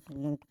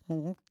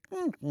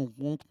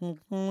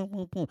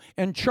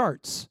 And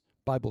charts,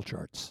 Bible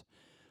charts.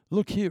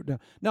 Look here.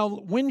 Now,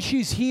 when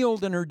she's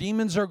healed and her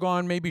demons are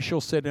gone, maybe she'll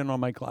sit in on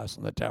my class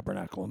on the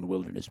tabernacle in the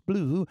wilderness.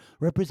 Blue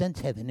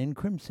represents heaven and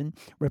crimson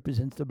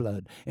represents the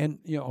blood. And,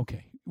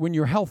 okay, when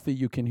you're healthy,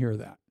 you can hear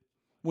that.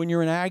 When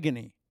you're in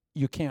agony,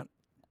 you can't.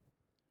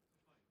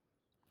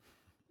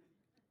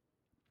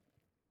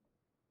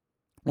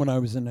 When I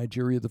was in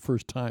Nigeria the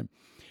first time,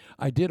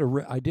 I did a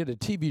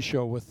TV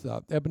show with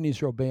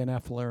Ebenezer Obey and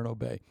Afalarin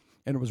Obey,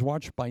 and it was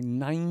watched by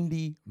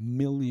 90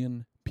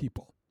 million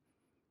people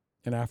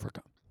in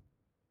Africa.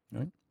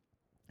 Right?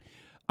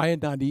 I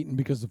had not eaten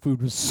because the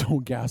food was so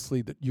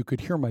ghastly that you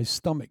could hear my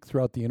stomach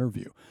throughout the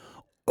interview.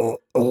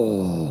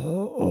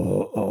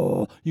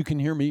 You can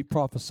hear me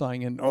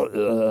prophesying,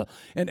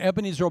 and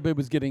Ebenezer Obey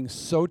was getting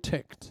so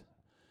ticked.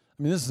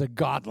 I mean, this is a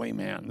godly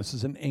man. This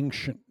is an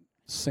ancient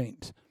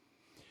saint.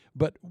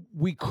 But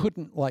we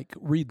couldn't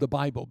read the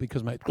Bible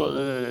because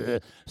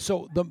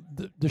so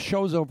the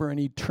show's over and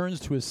he turns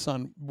to his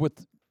son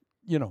with,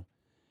 and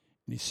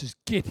he says,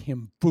 get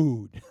him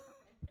food.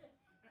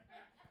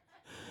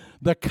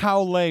 The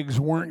cow legs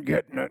weren't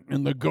getting it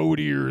and the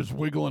goat ears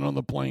wiggling on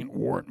the plane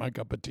weren't my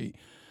cup of tea.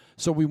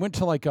 So we went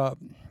to a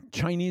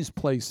Chinese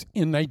place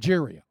in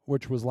Nigeria,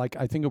 which was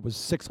I think it was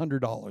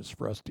 $600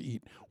 for us to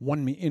eat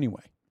one meal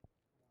anyway.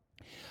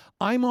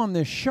 I'm on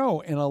this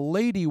show, and a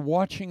lady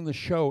watching the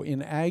show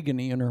in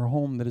agony in her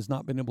home that has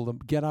not been able to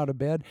get out of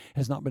bed,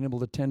 has not been able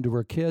to tend to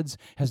her kids,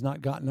 has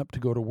not gotten up to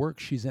go to work.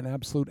 She's in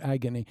absolute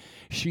agony.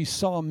 She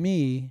saw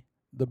me,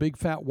 the big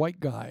fat white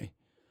guy,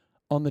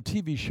 on the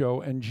TV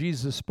show, and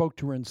Jesus spoke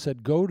to her and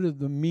said, go to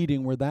the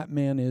meeting where that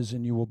man is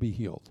and you will be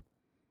healed.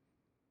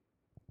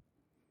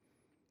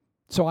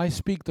 So I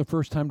speak the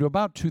first time to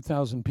about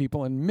 2,000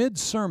 people, and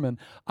mid-sermon,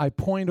 I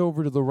point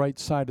over to the right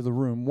side of the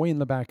room, way in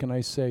the back, and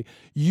I say,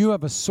 you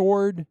have a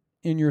sword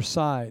in your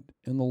side,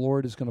 and the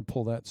Lord is going to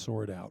pull that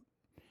sword out.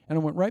 And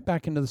I went right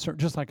back into the sermon,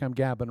 just like I'm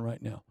gabbing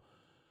right now.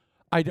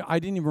 I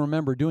didn't even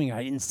remember doing it.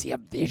 I didn't see a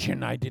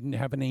vision. I didn't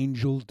have an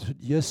angel.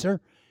 Yes, sir.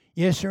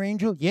 Yes, sir,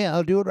 angel. Yeah,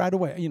 I'll do it right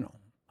away. You know,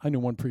 I knew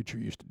one preacher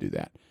used to do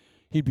that.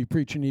 He'd be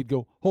preaching. He'd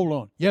go, hold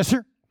on. Yes,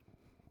 sir.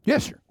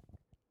 Yes, sir.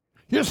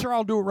 Yes, sir,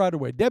 I'll do it right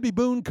away. Debbie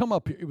Boone, come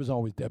up here. It was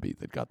always Debbie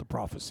that got the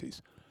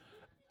prophecies.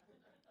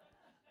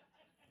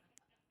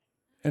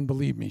 And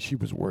believe me, she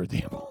was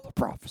worthy of all the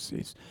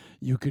prophecies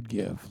you could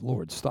give.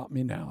 Lord, stop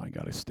me now. I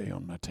got to stay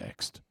on my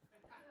text.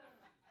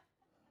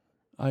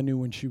 I knew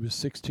when she was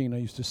 16, I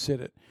used to sit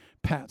at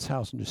Pat's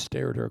house and just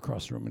stare at her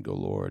across the room and go,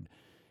 Lord,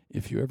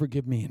 if you ever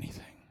give me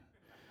anything,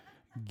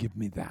 give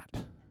me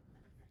that.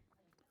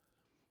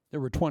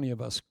 There were 20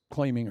 of us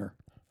claiming her.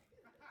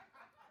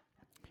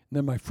 And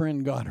then my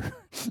friend got her.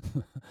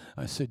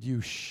 I said,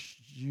 yeah.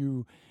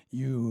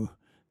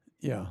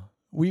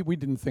 We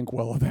didn't think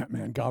well of that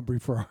man, God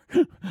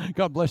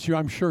God bless you.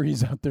 I'm sure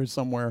he's out there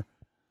somewhere.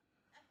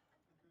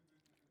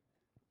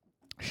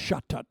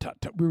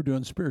 Shut-tut-tut-tut. We were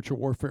doing spiritual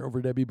warfare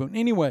over Debbie Boone.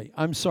 Anyway,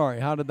 I'm sorry.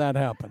 How did that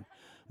happen?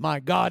 My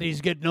God, he's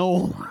getting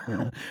old.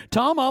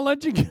 Tom, I'll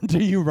let you get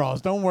to you,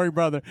 Ross. Don't worry,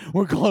 brother.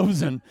 We're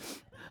closing.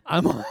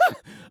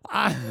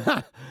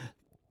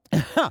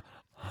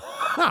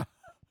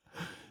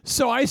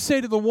 So I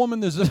say to the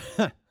woman,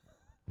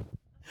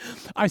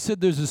 I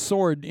said, there's a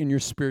sword in your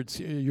spirit's,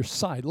 your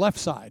side, left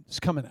side. It's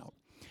coming out.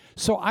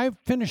 So I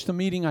finished the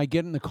meeting. I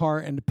get in the car,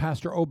 and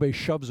Pastor Obey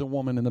shoves a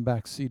woman in the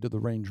back seat of the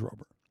Range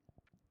Rover.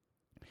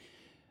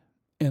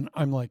 And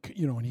I'm like,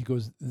 and he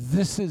goes,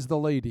 this is the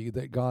lady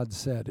that God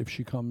said, if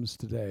she comes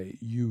today,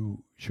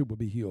 she will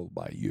be healed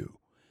by you.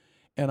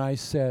 And I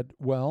said,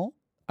 well,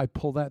 I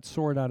pull that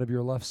sword out of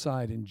your left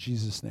side in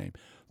Jesus' name.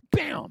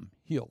 Bam!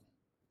 Healed.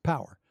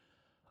 Power.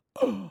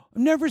 Oh,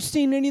 I've never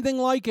seen anything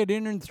like it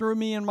in and through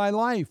me in my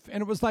life.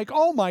 And it was like,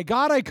 oh my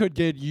God, I could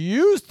get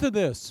used to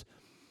this.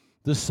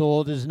 The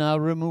sword is now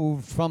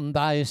removed from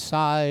thy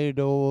side,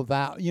 oh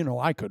thou.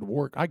 I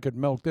could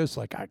milk this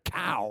like a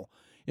cow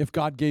if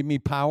God gave me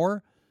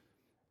power.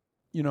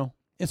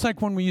 It's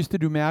like when we used to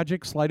do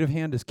magic, sleight of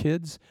hand as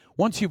kids.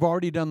 Once you've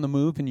already done the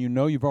move and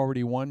you've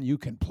already won, you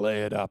can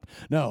play it up.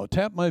 No,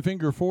 tap my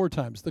finger 4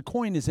 times. The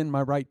coin is in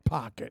my right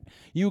pocket.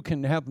 You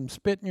can have them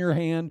spit in your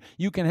hand.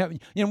 You can have,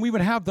 we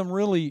would have them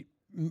really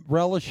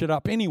relish it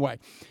up anyway.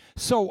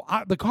 So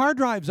the car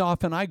drives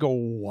off and I go,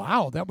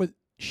 wow,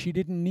 she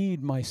didn't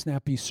need my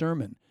snappy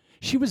sermon.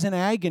 She was in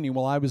agony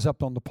while I was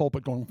up on the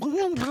pulpit going,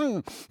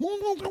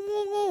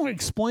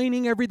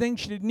 explaining everything.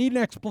 She didn't need an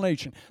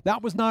explanation.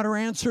 That was not her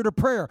answer to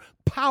prayer.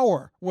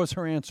 Power was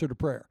her answer to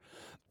prayer.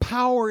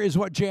 Power is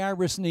what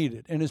Jairus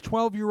needed. And his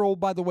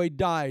 12-year-old, by the way,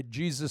 died.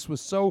 Jesus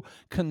was so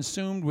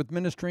consumed with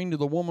ministering to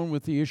the woman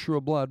with the issue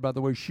of blood, by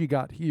the way, she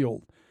got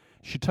healed.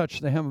 She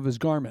touched the hem of his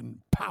garment.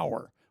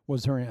 Power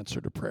was her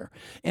answer to prayer.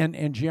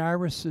 And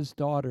Jairus'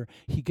 daughter,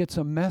 he gets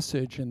a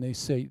message, and they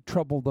say,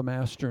 trouble the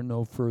master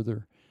no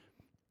further.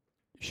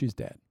 She's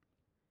dead.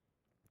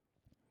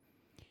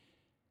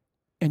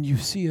 And you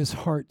see his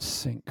heart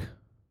sink.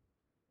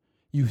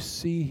 You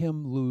see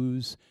him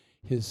lose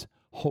his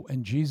hope.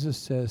 And Jesus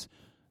says,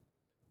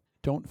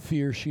 don't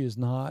fear, she is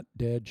not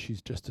dead,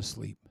 she's just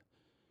asleep.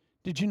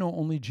 Did you know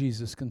only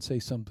Jesus can say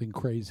something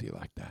crazy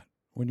like that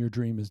when your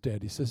dream is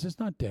dead? He says, it's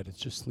not dead, it's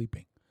just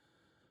sleeping.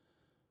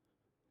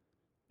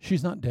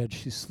 She's not dead,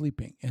 she's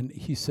sleeping. And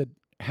he said,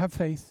 have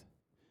faith.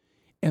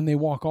 And they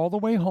walk all the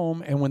way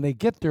home, and when they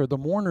get there, the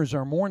mourners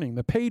are mourning.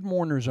 The paid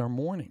mourners are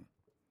mourning.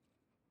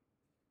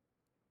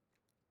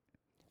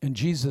 And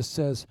Jesus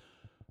says,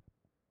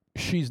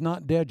 she's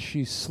not dead,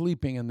 she's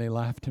sleeping, and they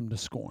laughed him to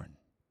scorn.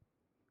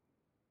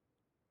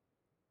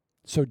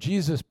 So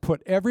Jesus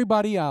put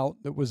everybody out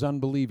that was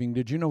unbelieving.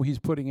 Did you know he's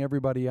putting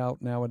everybody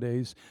out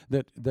nowadays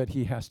that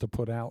he has to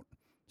put out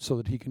so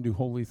that he can do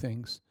holy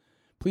things?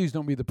 Please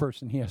don't be the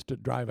person he has to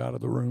drive out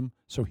of the room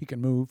so he can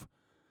move.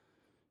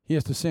 He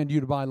has to send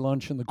you to buy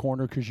lunch in the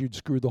corner because you'd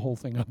screw the whole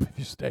thing up if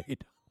you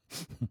stayed.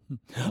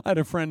 I had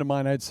a friend of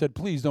mine, I'd said,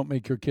 please don't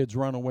make your kids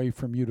run away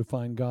from you to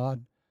find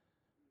God.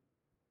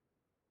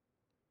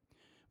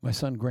 My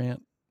son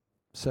Grant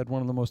said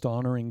one of the most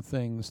honoring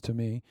things to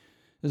me.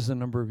 This is a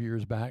number of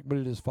years back, but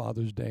it is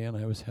Father's Day, and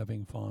I was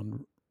having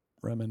fond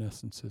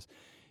reminiscences.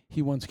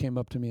 He once came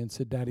up to me and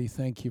said, Daddy,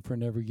 thank you for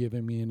never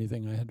giving me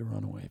anything I had to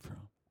run away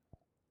from.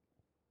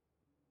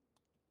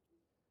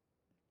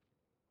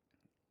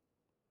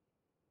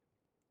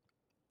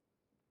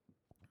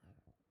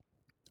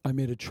 I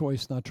made a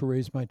choice not to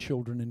raise my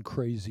children in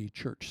crazy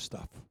church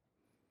stuff.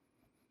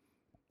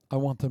 I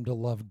want them to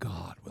love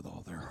God with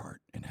all their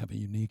heart and have a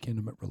unique,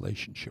 intimate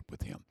relationship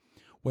with him.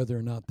 Whether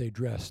or not they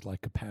dressed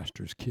like a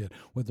pastor's kid,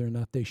 whether or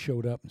not they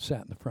showed up and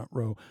sat in the front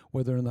row,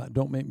 whether or not,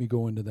 don't make me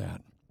go into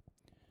that.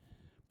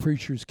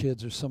 Preachers'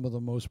 kids are some of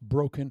the most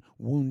broken,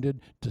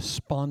 wounded,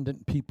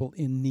 despondent people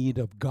in need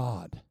of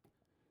God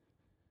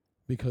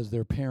because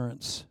their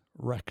parents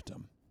wrecked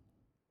them.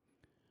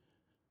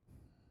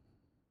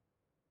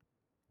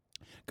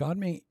 God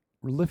may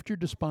lift your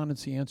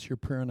despondency, answer your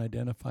prayer, and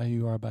identify who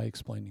you are by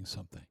explaining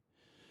something.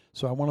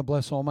 So I want to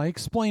bless all my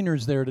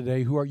explainers there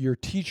today who are your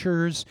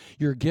teachers,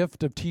 your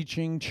gift of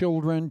teaching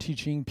children,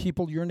 teaching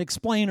people. You're an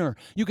explainer.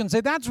 You can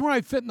say, that's where I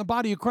fit in the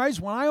body of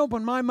Christ. When I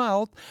open my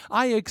mouth,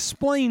 I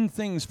explain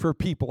things for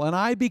people, and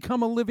I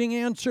become a living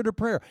answer to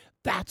prayer.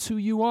 That's who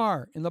you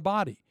are in the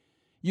body.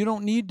 You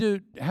don't need to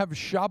have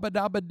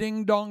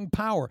shabba-dabba-ding-dong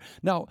power.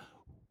 Now,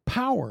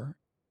 power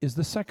is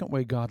the second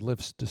way God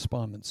lifts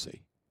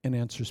despondency and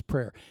answers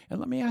prayer. And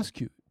let me ask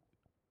you,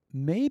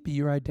 maybe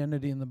your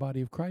identity in the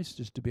body of Christ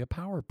is to be a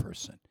power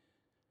person.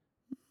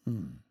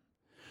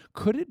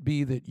 Could it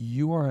be that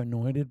you are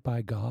anointed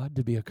by God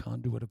to be a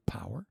conduit of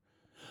power?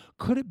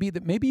 Could it be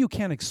that maybe you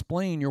can't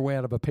explain your way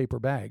out of a paper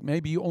bag?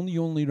 Maybe you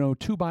only know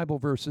 2 Bible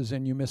verses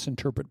and you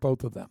misinterpret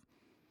both of them.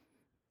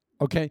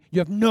 Okay? You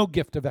have no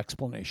gift of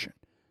explanation.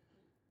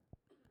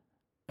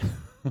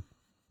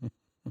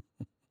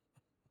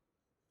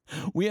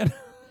 We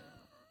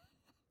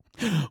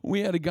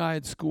had a guy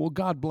at school,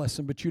 God bless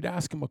him, but you'd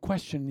ask him a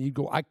question and he'd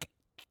go, I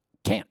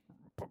can't.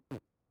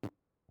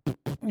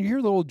 You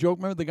hear the old joke?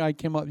 Remember the guy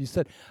came up, he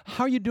said,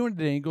 how are you doing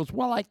today? And he goes,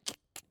 well, I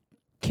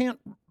can't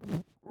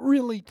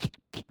really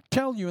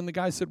tell you. And the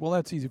guy said, well,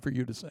 that's easy for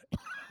you to say.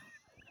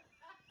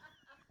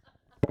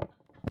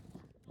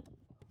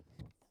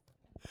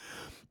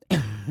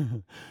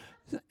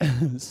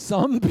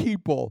 Some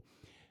people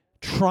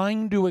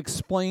trying to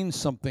explain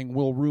something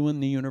will ruin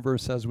the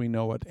universe as we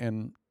know it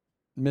and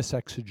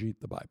misexegete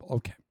the Bible.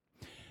 Okay.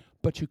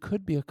 But you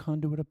could be a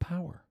conduit of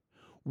power.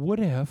 What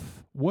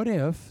if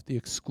the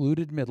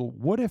excluded middle,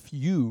 what if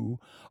you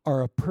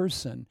are a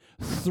person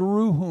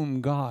through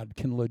whom God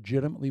can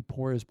legitimately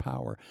pour his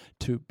power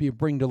to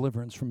bring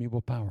deliverance from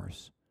evil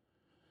powers?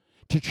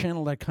 To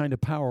channel that kind of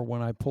power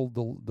when I pulled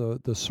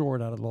the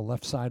sword out of the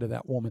left side of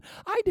that woman.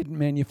 I didn't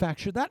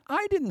manufacture that.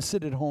 I didn't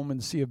sit at home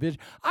and see a vision.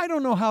 I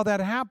don't know how that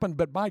happened,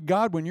 but by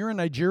God, when you're in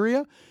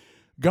Nigeria,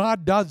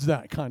 God does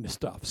that kind of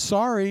stuff.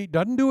 Sorry,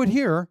 doesn't do it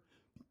here.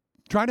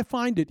 Try to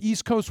find it,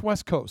 East Coast,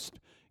 West Coast.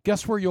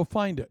 Guess where you'll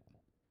find it?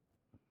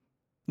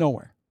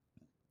 Nowhere.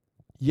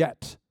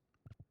 Yet.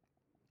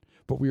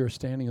 But we are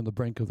standing on the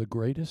brink of the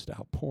greatest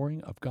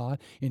outpouring of God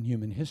in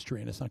human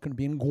history. And it's not going to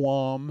be in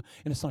Guam,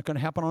 and it's not going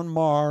to happen on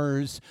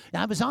Mars.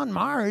 I was on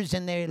Mars,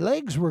 and their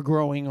legs were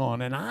growing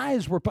on, and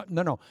eyes were...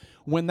 No.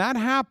 When that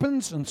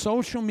happens on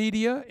social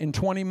media, in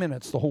 20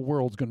 minutes, the whole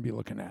world's going to be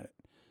looking at it.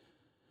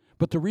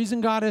 But the reason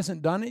God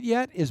hasn't done it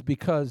yet is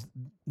because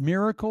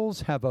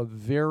miracles have a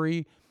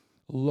very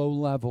low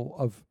level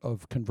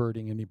of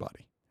converting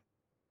anybody.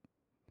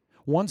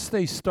 Once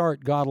they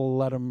start, God will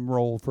let them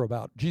roll for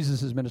about,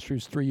 Jesus' ministry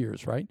was 3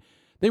 years, right?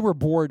 They were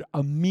bored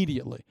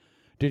immediately.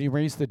 Did he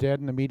raise the dead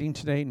in the meeting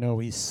today? No,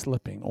 he's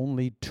slipping.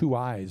 Only 2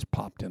 eyes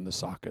popped in the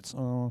sockets.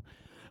 Oh,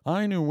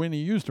 I knew when he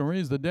used to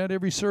raise the dead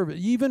every service.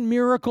 Even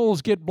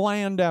miracles get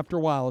bland after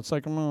a while. It's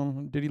like,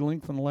 did he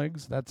lengthen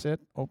legs? That's it?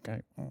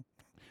 Okay.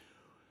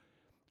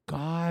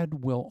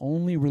 God will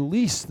only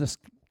release this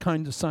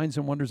kind of signs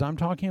and wonders I'm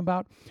talking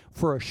about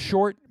for a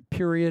short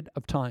period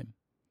of time.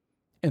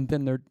 And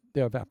then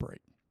they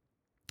evaporate.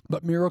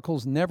 But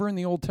miracles never in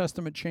the Old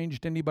Testament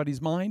changed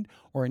anybody's mind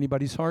or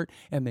anybody's heart,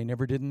 and they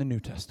never did in the New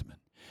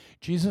Testament.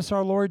 Jesus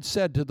our Lord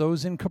said to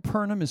those in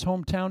Capernaum, his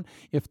hometown,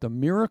 if the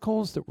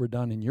miracles that were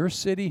done in your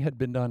city had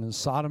been done in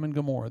Sodom and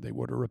Gomorrah, they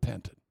would have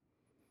repented.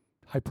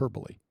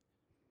 Hyperbole.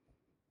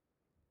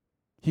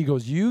 He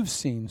goes, you've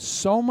seen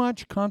so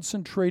much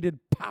concentrated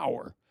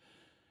power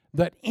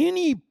that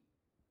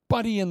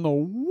anybody in the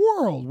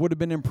world would have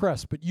been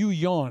impressed, but you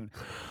yawn.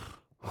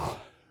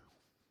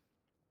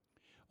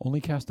 Only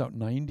cast out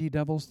 90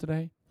 devils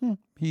today?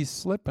 He's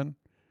slipping.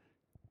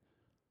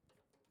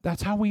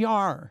 That's how we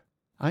are.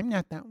 I'm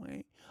not that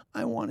way.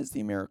 I want to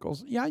see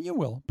miracles. Yeah, you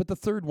will. But the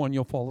third one,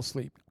 you'll fall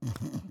asleep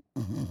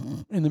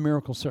in the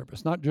miracle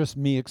service. Not just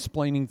me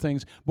explaining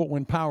things, but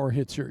when power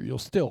hits you, you'll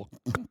still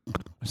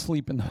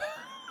sleep in the...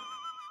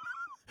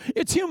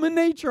 It's human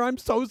nature. I'm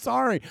so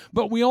sorry.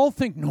 But we all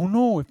think,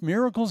 no, if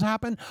miracles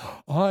happen,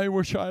 I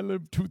wish I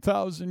lived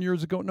 2,000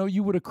 years ago. No,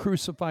 you would have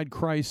crucified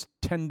Christ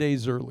 10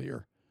 days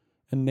earlier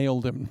and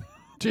nailed him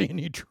to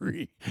any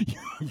tree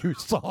you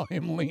saw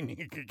him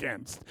leaning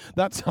against.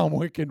 That's how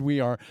wicked we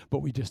are, but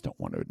we just don't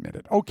want to admit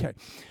it. Okay,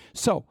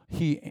 so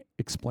he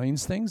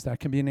explains things. That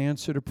can be an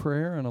answer to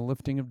prayer and a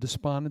lifting of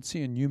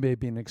despondency, and you may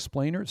be an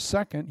explainer.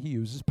 Second, he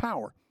uses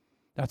power.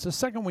 That's the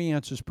second way he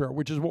answers prayer,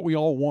 which is what we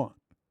all want,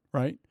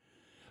 right?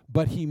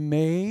 But he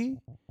may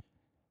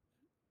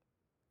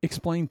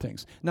explain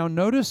things. Now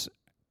notice,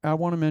 I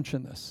want to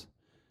mention this.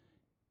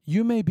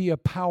 You may be a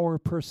power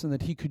person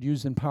that he could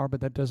use in power,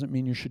 but that doesn't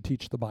mean you should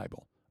teach the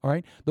Bible. All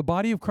right? The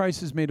body of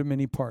Christ is made of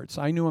many parts.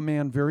 I knew a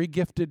man very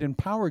gifted in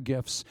power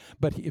gifts,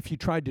 but if he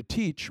tried to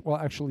teach, well,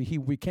 actually, he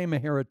became a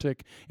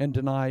heretic and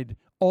denied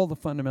all the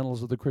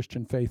fundamentals of the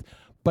Christian faith,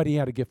 but he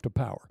had a gift of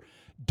power.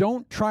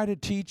 Don't try to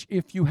teach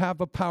if you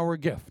have a power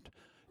gift.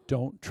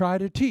 Don't try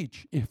to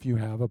teach if you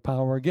have a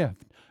power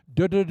gift.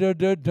 Don't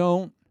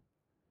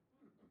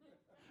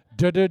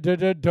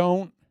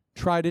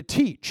try to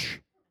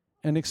teach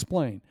and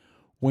explain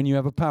when you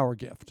have a power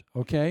gift,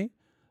 okay?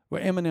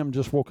 Well, Eminem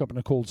just woke up in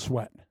a cold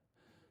sweat.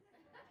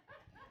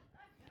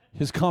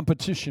 His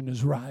competition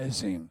is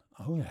rising.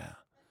 Oh, yeah.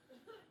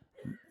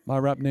 My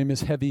rap name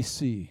is Heavy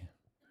C.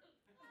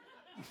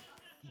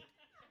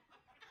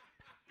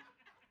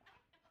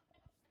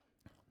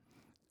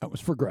 That was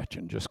for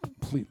Gretchen, just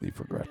completely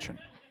for Gretchen.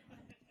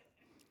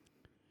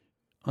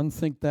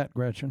 Unthink that,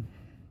 Gretchen.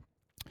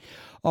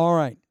 All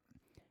right.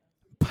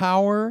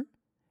 Power.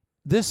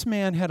 This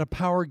man had a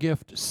power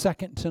gift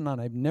second to none.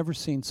 I've never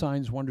seen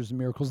signs, wonders, and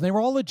miracles. They were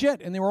all legit,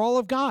 and they were all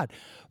of God.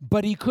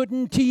 But he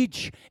couldn't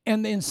teach.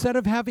 And instead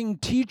of having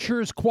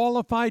teachers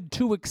qualified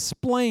to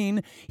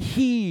explain,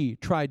 he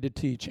tried to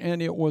teach.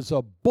 And it was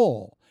a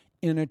bull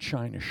in a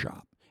china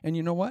shop. And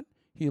you know what?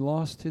 He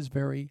lost his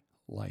very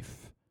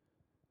life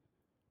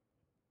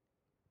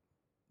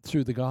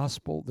through the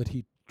gospel that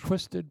he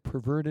twisted,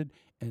 perverted,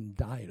 and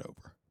died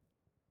over.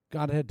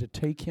 God had to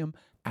take him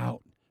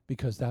out,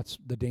 because that's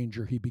the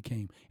danger he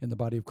became in the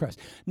body of Christ.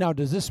 Now,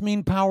 does this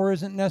mean power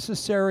isn't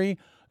necessary?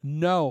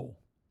 No.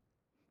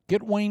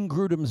 Get Wayne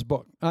Grudem's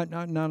book.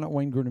 Not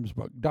Wayne Grudem's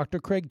book. Dr.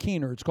 Craig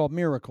Keener. It's called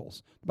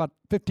Miracles. About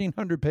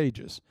 1,500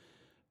 pages.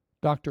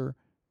 Dr.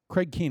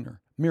 Craig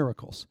Keener,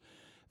 Miracles.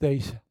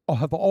 They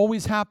have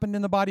always happened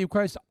in the body of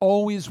Christ,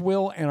 always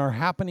will, and are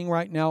happening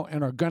right now,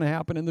 and are going to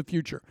happen in the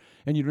future.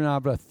 And you do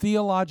not have a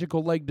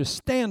theological leg to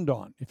stand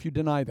on if you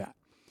deny that.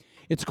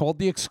 It's called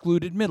the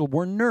excluded middle.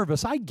 We're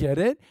nervous. I get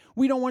it.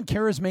 We don't want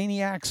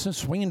charismaniacs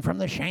swinging from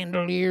the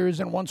chandeliers,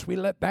 and once we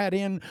let that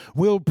in,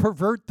 we'll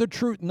pervert the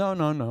truth.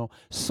 No.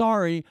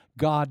 Sorry,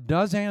 God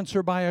does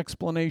answer by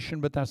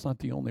explanation, but that's not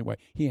the only way.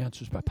 He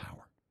answers by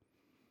power.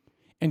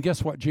 And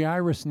guess what?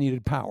 Jairus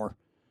needed power.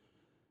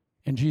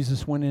 And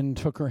Jesus went in and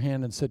took her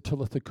hand and said,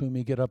 Talitha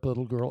Kumi, get up,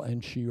 little girl,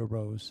 and she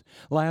arose.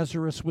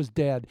 Lazarus was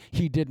dead.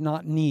 He did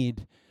not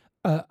need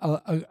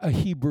a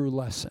Hebrew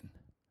lesson.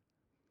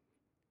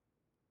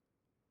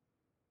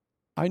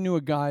 I knew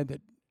a guy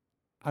that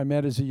I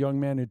met as a young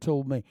man who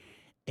told me,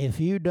 if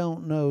you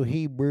don't know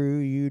Hebrew,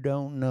 you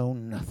don't know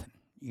nothing.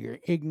 You're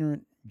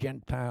ignorant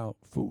Gentile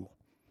fool.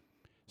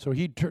 So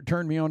he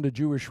turned me on to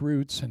Jewish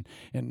roots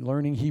and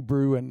learning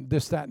Hebrew and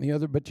this, that, and the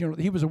other. But,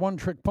 he was a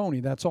one-trick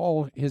pony. That's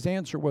all his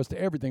answer was to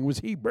everything was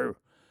Hebrew.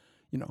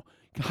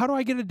 How do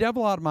I get a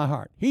devil out of my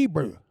heart?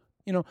 Hebrew.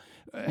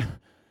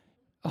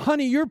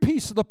 Honey, your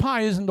piece of the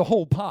pie isn't the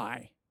whole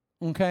pie,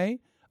 okay?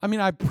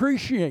 I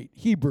appreciate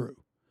Hebrew.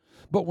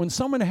 But when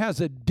someone has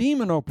a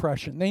demon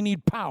oppression, they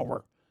need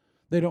power.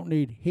 They don't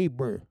need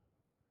Hebrew.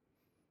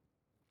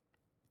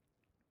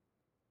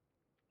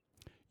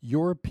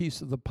 Your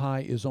piece of the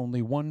pie is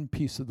only one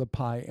piece of the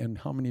pie, and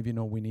how many of you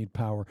know we need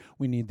power?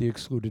 We need the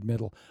excluded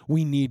middle.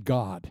 We need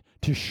God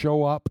to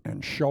show up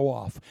and show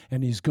off,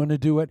 and He's going to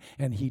do it,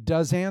 and He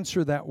does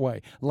answer that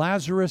way.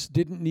 Lazarus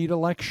didn't need a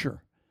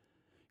lecture.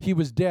 He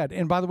was dead,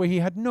 and by the way, he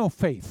had no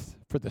faith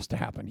for this to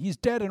happen. He's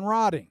dead and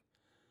rotting.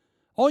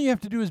 All you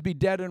have to do is be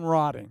dead and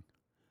rotting.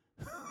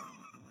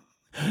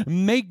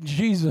 Make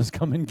Jesus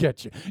come and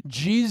get you.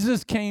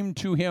 Jesus came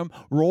to him,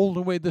 rolled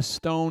away the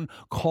stone,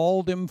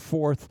 called him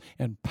forth,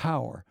 and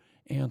power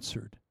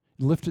answered.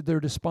 Lifted their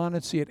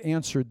despondency, it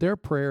answered their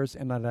prayers,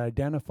 and it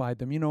identified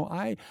them.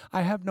 I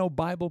have no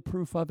Bible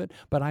proof of it,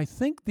 but I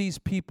think these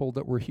people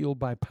that were healed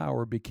by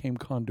power became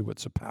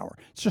conduits of power.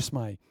 It's just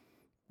my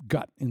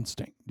gut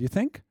instinct. Do you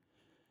think?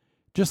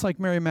 Just like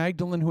Mary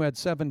Magdalene, who had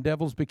 7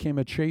 devils, became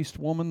a chaste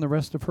woman the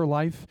rest of her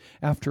life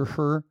after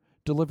her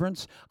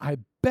deliverance. I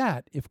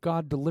bet if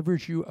God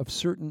delivers you of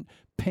certain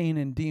pain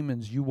and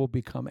demons, you will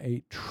become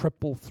a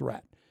triple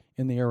threat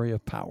in the area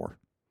of power.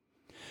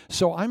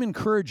 So I'm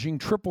encouraging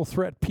triple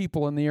threat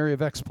people in the area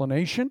of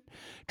explanation,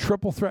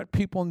 triple threat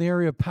people in the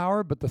area of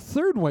power, but the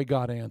third way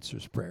God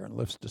answers prayer and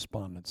lifts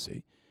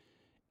despondency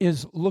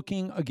is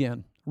looking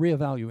again,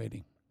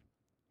 reevaluating.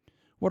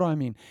 What do I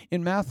mean?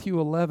 In Matthew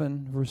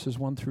 11, verses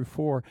 1 through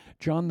 4,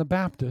 John the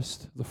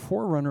Baptist, the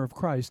forerunner of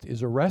Christ,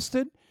 is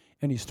arrested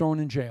and he's thrown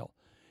in jail.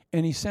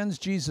 And he sends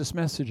Jesus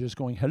messages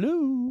going,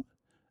 hello,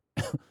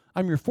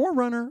 I'm your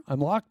forerunner, I'm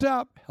locked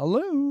up,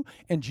 hello.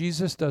 And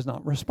Jesus does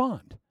not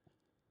respond.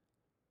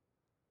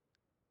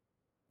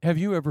 Have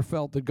you ever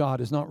felt that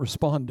God is not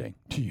responding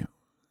to you?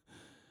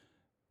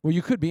 Well,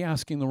 you could be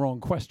asking the wrong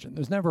question.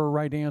 There's never a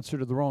right answer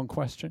to the wrong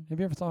question. Have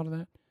you ever thought of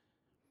that?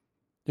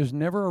 There's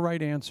never a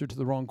right answer to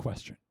the wrong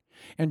question.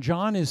 And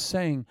John is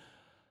saying,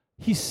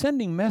 he's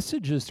sending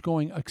messages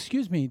going,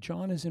 excuse me,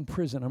 John is in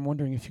prison. I'm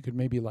wondering if you could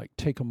maybe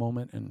take a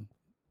moment and,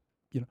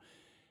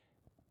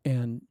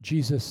 And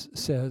Jesus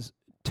says,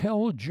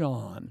 tell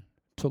John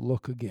to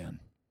look again.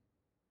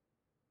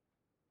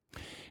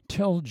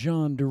 Tell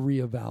John to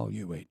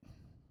reevaluate.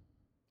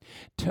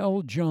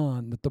 Tell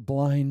John that the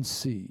blind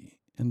see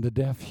and the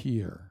deaf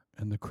hear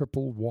and the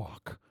crippled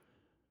walk.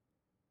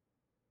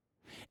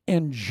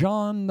 And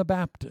John the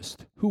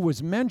Baptist, who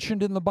was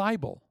mentioned in the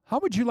Bible, how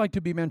would you like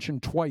to be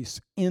mentioned twice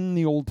in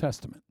the Old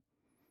Testament?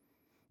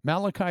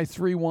 Malachi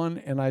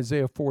 3:1 and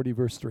Isaiah 40,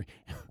 verse 3.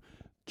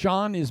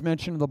 John is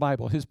mentioned in the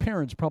Bible. His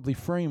parents probably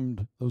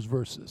framed those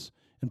verses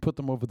and put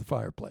them over the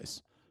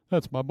fireplace.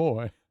 That's my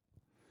boy.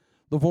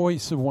 the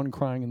voice of one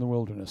crying in the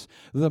wilderness,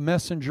 the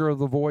messenger of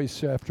the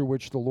voice after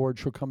which the Lord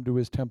shall come to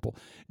his temple.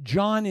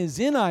 John is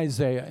in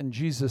Isaiah, and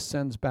Jesus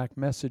sends back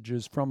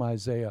messages from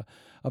Isaiah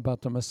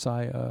about the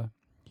Messiah,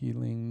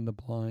 healing the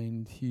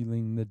blind,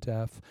 healing the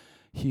deaf,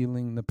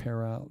 healing the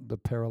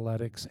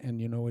paralytics.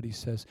 And you know what he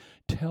says?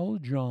 Tell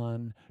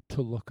John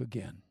to look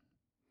again.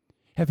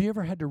 Have you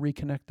ever had to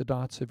reconnect the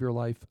dots of your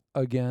life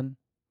again?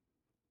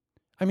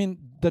 I mean,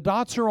 the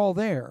dots are all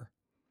there,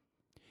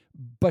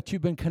 but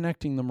you've been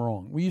connecting them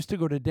wrong. We used to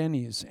go to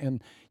Denny's,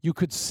 and you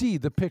could see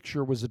the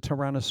picture was a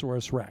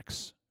Tyrannosaurus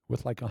Rex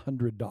with like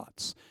 100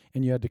 dots,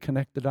 and you had to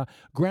connect the dots.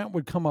 Grant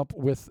would come up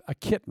with a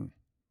kitten.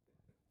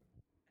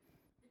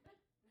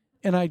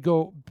 And I'd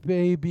go,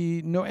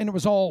 baby, no. And it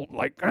was all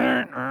like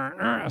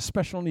a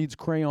special needs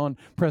crayon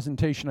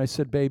presentation. I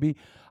said, baby,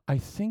 I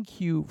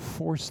think you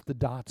force the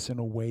dots in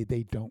a way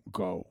they don't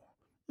go.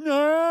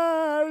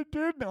 No, I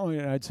didn't.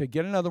 And I'd say,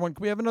 get another one.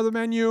 Can we have another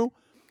menu?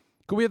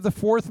 Can we have the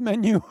fourth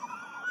menu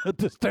at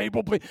this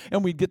table, please?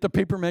 And we'd get the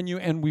paper menu,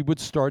 and we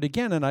would start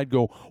again. And I'd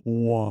go,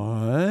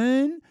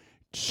 1,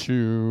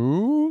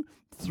 2,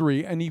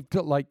 3. And he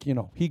felt like,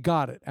 he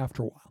got it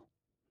after a while.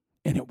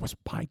 And it was,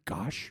 by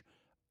gosh,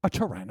 a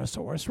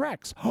Tyrannosaurus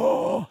Rex.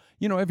 Have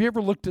you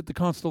ever looked at the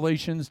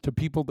constellations to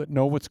people that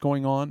know what's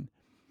going on?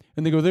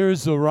 And they go,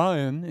 there's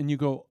Orion. And you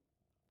go,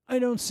 I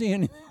don't see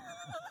any.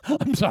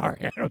 I'm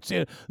sorry, I don't see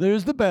it.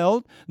 There's the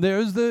belt.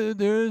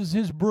 There's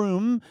his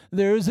broom.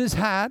 There's his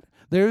hat.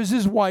 There's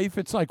his wife.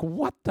 It's like,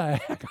 what the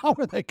heck? How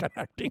are they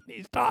connecting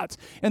these dots?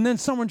 And then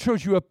someone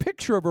shows you a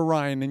picture of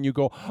Orion, and you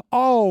go,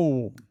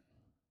 oh,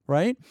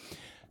 right?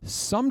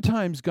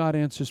 Sometimes God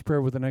answers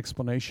prayer with an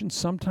explanation.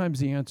 Sometimes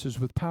he answers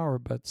with power,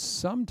 but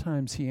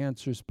sometimes he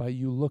answers by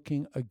you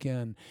looking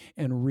again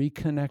and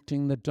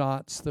reconnecting the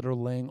dots that are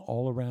laying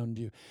all around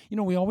you.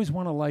 We always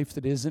want a life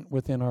that isn't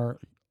within our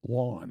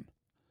lawn.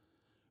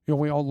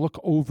 We all look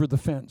over the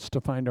fence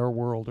to find our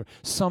world, or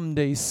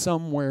someday,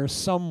 somewhere,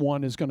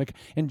 someone is going to,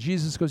 and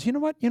Jesus goes, you know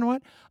what?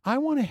 I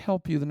want to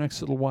help you the next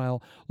little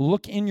while.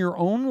 Look in your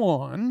own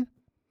lawn.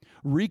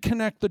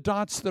 Reconnect the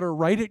dots that are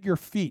right at your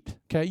feet,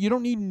 okay? You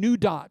don't need new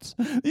dots.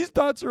 These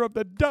dots are of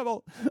the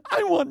devil.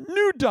 I want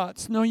new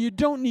dots. No, you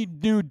don't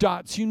need new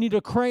dots. You need a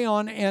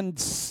crayon and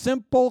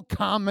simple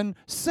common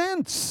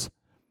sense.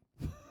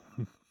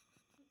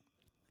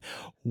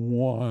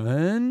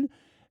 1,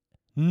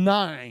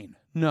 9.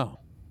 No.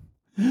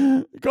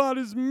 God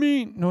is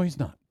mean. No, he's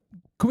not.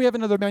 Can we have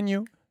another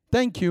menu?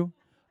 Thank you.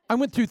 I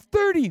went through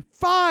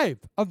 35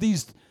 of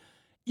these.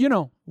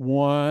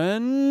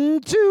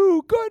 1,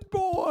 2, good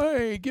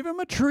boy. Give him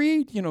a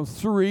treat.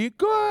 3,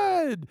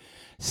 good.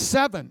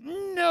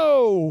 7,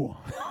 no.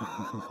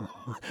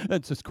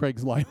 That's just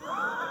Craig's life.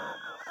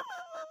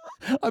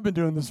 I've been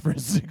doing this for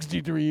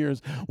 63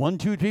 years. 1,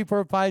 2, 3,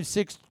 4, 5,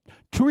 6,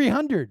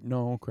 300.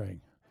 No, Craig.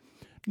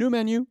 New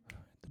menu,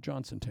 the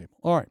Johnson table.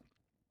 All right.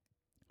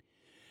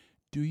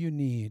 Do you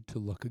need to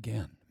look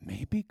again?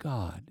 Maybe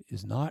God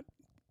is not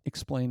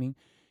explaining.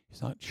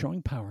 He's not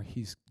showing power.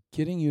 He's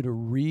getting you to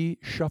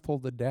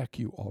reshuffle the deck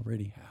you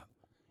already have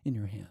in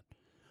your hand.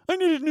 I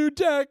need a new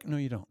deck. No,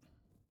 you don't.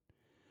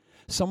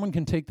 Someone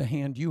can take the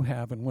hand you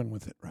have and win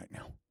with it right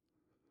now.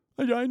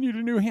 I need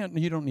a new hand.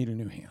 No, you don't need a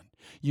new hand.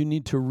 You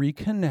need to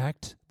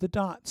reconnect the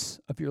dots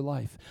of your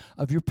life,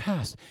 of your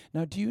past.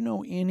 Now, do you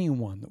know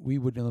anyone that we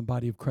would in the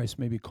body of Christ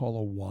maybe call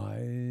a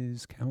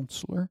wise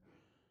counselor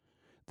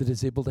that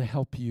is able to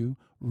help you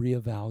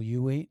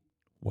reevaluate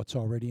what's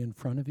already in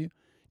front of you?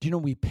 Do you know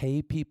we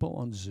pay people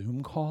on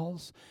Zoom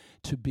calls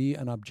to be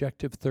an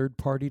objective third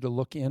party to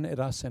look in at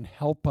us and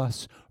help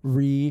us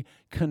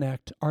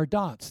reconnect our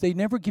dots? They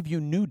never give you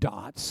new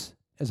dots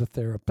as a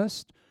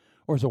therapist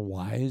or as a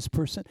wise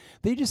person.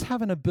 They just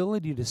have an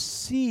ability to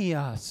see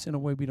us in a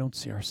way we don't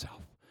see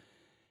ourselves.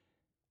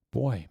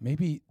 Boy,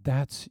 maybe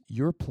that's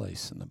your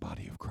place in the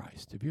body of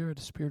Christ. Have you ever had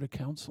a spirit of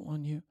counsel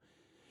on you?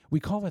 We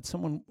call that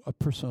a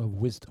person of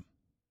wisdom.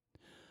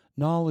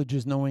 Knowledge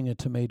is knowing a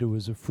tomato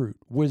is a fruit.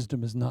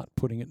 Wisdom is not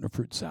putting it in a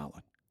fruit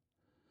salad.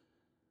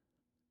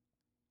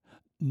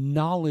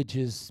 Knowledge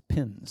is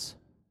pins.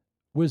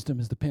 Wisdom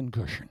is the pin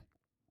cushion.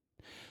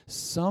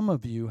 Some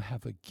of you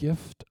have a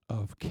gift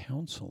of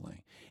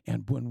counseling.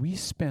 And when we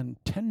spend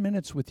 10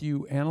 minutes with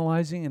you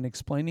analyzing and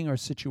explaining our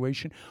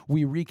situation,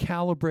 we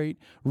recalibrate,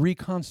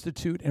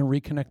 reconstitute, and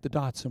reconnect the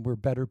dots, and we're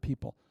better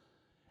people.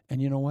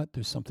 And you know what?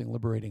 There's something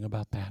liberating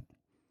about that.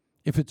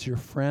 If it's your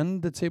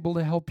friend that's able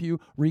to help you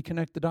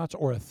reconnect the dots,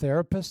 or a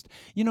therapist,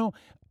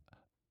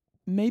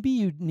 maybe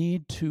you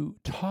need to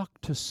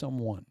talk to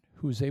someone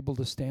who's able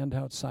to stand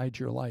outside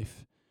your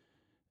life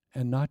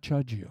and not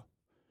judge you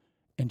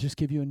and just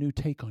give you a new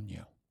take on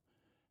you.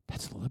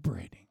 That's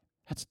liberating.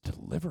 That's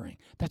delivering.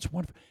 That's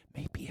wonderful.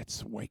 Maybe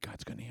it's the way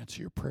God's going to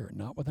answer your prayer,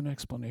 not with an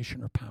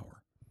explanation or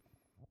power.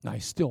 Now, I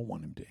still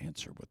want him to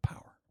answer with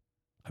power.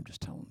 I'm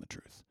just telling the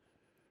truth.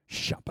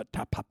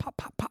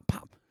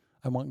 Pop.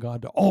 I want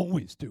God to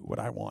always do what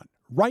I want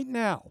right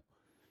now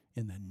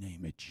in the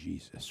name of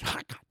Jesus.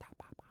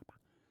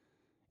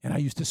 And I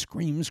used to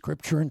scream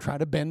scripture and try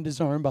to bend his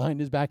arm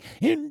behind his back.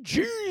 In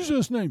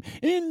Jesus' name,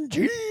 in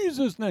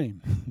Jesus'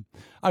 name.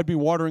 I'd be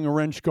watering a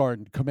wrench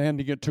garden,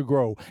 commanding it to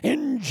grow.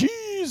 In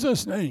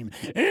Jesus' name,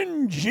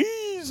 in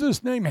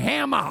Jesus' name,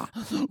 hammer,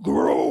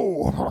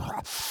 grow,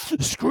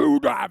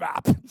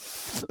 screwdriver,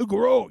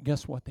 grow.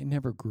 Guess what? They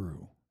never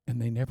grew,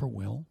 and they never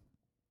will.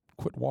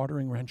 Quit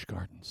watering wrench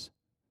gardens.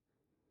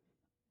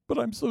 But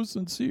I'm so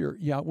sincere.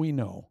 Yeah, we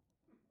know.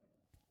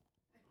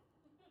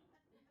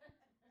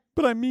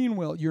 But I mean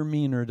well. Your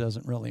meaner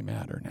doesn't really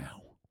matter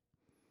now.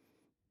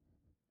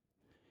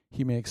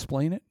 He may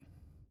explain it.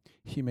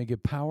 He may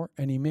give power.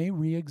 And he may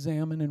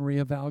re-examine and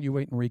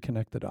reevaluate and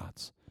reconnect the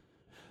dots.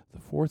 The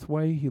fourth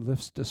way he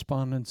lifts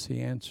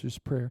despondency, answers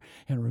prayer,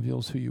 and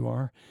reveals who you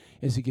are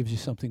is he gives you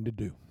something to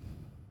do.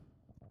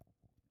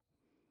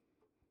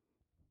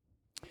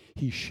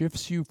 He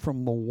shifts you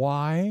from the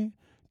why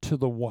to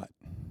the what.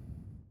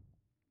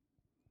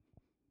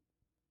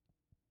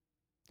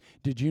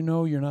 Did you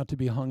know you're not to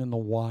be hung in the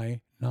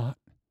why not?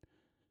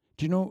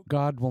 Do you know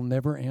God will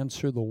never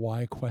answer the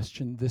why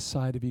question this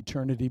side of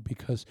eternity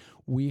because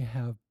we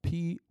have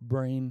pea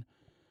brain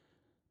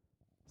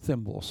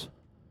thimbles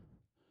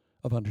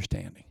of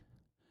understanding.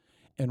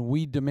 And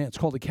we demand, it's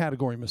called a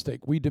category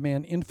mistake. We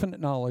demand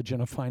infinite knowledge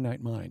in a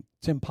finite mind.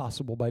 It's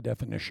impossible by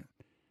definition.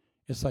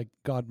 It's like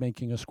God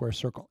making a square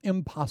circle.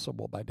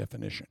 Impossible by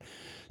definition.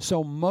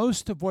 So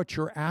most of what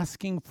you're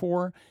asking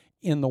for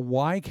in the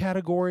why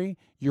category,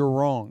 you're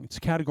wrong. It's a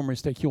category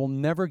mistake. You will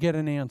never get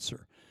an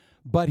answer.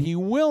 But he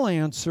will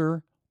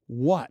answer,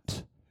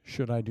 what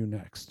should I do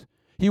next?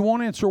 He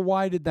won't answer,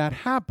 why did that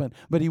happen?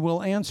 But he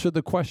will answer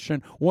the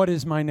question, what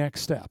is my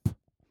next step?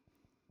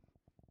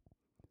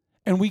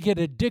 And we get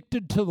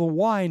addicted to the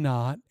why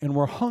not, and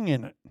we're hung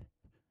in it.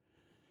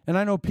 And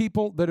I know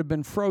people that have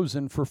been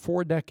frozen for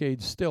 4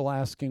 decades still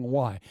asking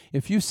why.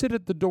 If you sit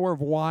at the door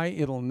of why,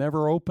 it'll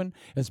never open.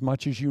 As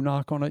much as you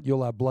knock on it,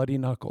 you'll have bloody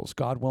knuckles.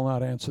 God will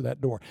not answer that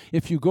door.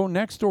 If you go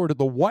next door to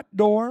the what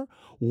door,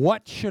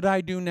 what should I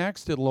do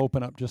next? It'll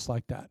open up just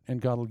like that,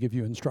 and God will give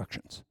you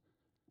instructions.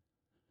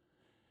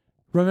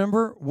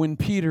 Remember when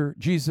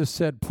Jesus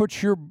said,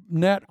 put your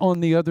net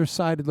on the other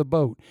side of the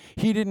boat.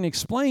 He didn't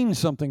explain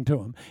something to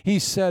him. He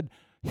said,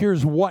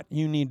 here's what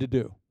you need to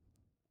do.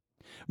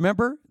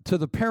 Remember, to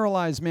the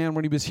paralyzed man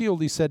when he was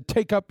healed, he said,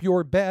 take up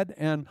your bed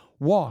and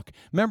walk.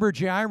 Remember,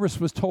 Jairus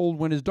was told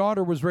when his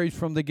daughter was raised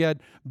from the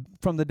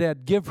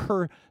dead, give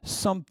her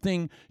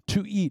something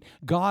to eat.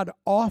 God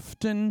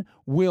often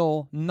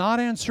will not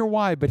answer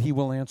why, but he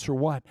will answer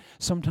what.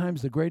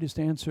 Sometimes the greatest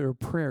answer of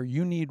prayer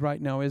you need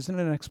right now isn't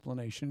an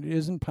explanation. It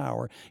isn't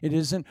power. It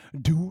isn't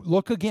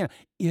look again.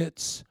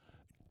 It's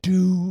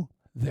do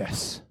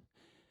this.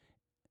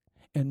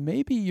 And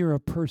maybe you're a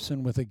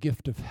person with a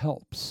gift of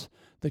helps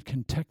that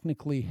can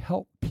technically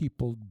help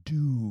people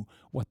do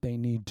what they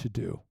need to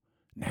do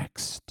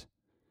next.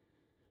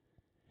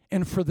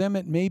 And for them,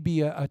 it may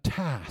be a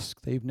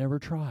task they've never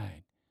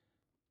tried.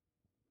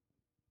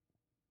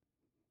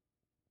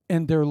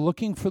 And they're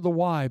looking for the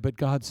why, but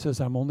God says,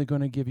 I'm only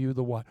going to give you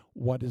the what.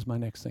 What is my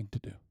next thing to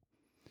do?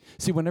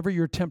 See, whenever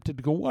you're tempted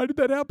to go, why did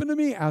that happen to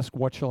me? Ask,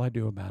 what shall I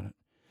do about it?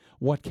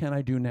 What can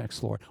I do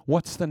next, Lord?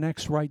 What's the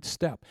next right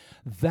step?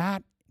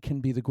 That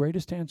can be the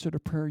greatest answer to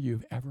prayer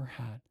you've ever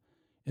had.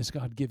 Is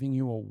God giving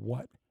you a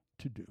what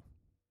to do?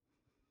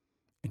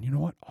 And you know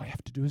what? All you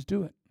have to do is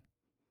do it.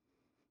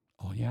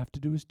 All you have to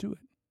do is do it.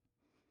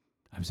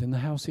 I was in the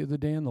house the other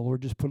day and the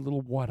Lord just put a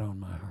little what on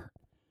my heart.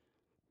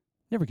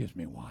 Never gives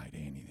me a why to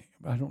anything.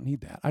 I don't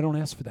need that. I don't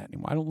ask for that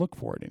anymore. I don't look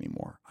for it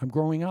anymore. I'm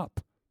growing up.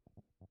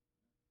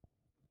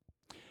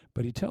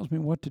 But he tells me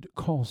what to do.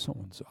 Call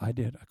so-and-so. I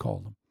did. I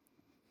called them.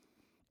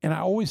 And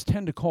I always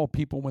tend to call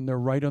people when they're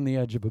right on the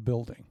edge of a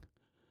building.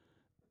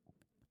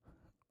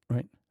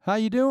 Right? How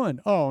you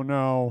doing? Oh,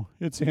 no,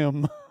 it's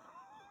him.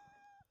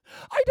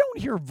 I don't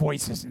hear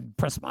voices and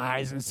press my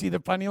eyes and see the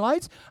funny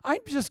lights. I'm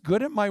just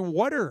good at my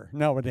water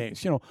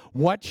nowadays.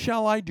 What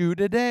shall I do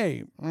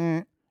today?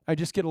 I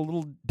just get a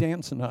little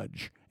dance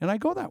nudge, and I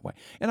go that way.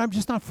 And I'm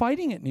just not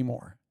fighting it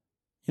anymore.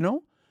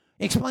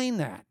 Explain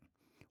that.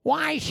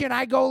 Why should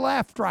I go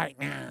left right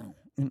now?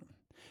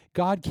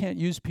 God can't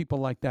use people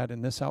like that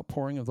in this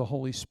outpouring of the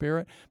Holy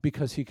Spirit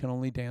because he can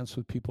only dance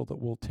with people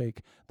that will take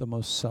the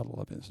most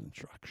subtle of his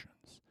instructions.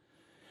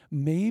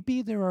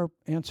 Maybe there are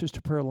answers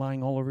to prayer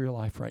lying all over your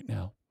life right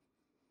now.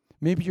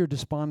 Maybe your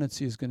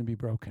despondency is going to be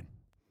broken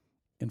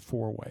in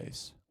 4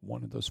 ways.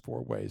 One of those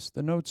 4 ways.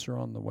 The notes are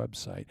on the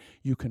website.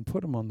 You can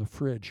put them on the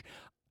fridge.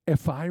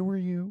 If I were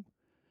you,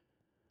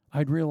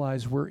 I'd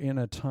realize we're in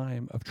a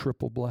time of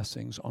triple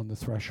blessings on the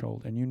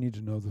threshold, and you need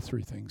to know the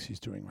 3 things he's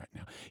doing right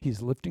now.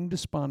 He's lifting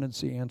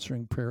despondency,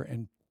 answering prayer,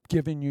 and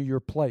giving you your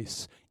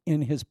place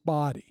in his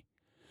body.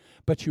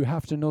 But you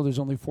have to know there's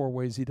only 4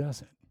 ways he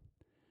does it.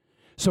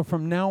 So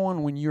from now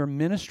on, when you're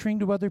ministering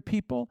to other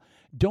people,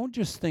 don't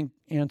just think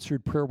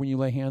answered prayer when you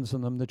lay hands on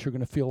them that you're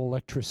going to feel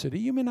electricity.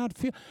 You may not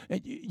feel,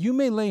 you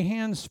may lay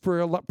hands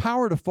for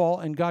power to fall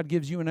and God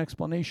gives you an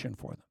explanation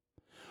for them.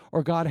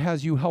 or God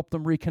has you help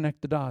them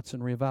reconnect the dots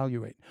and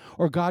reevaluate,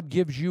 or God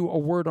gives you a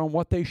word on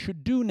what they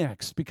should do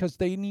next because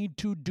they need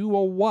to do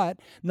a what,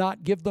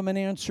 not give them an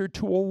answer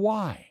to a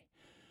why.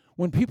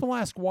 When people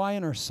ask why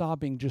and are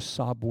sobbing, just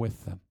sob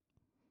with them.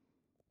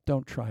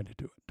 Don't try to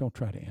do it. Don't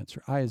try to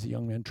answer. I, as a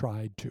young man,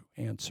 tried to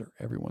answer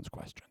everyone's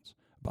questions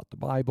about the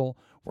Bible,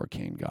 where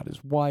Cain got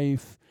his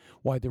wife,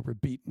 why they were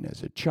beaten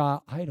as a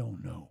child. I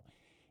don't know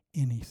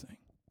anything.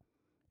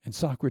 And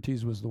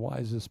Socrates was the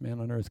wisest man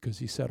on earth because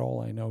he said,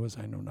 all I know is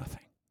I know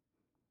nothing.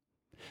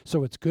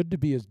 So it's good to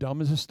be as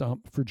dumb as a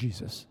stump for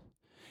Jesus,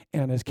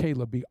 and as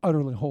Caleb, be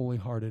utterly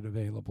holy-hearted,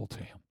 available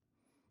to him.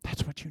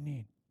 That's what you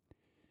need.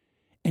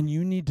 And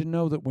you need to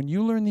know that when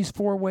you learn these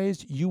 4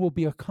 ways, you will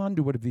be a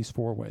conduit of these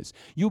 4 ways.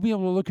 You'll be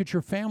able to look at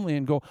your family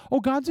and go,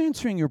 oh, God's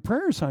answering your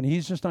prayers, honey.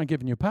 He's just not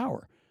giving you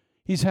power.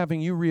 He's having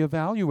you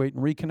reevaluate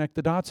and reconnect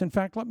the dots. In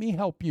fact, let me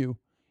help you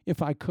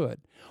if I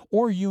could.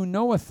 Or you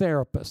know a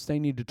therapist they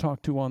need to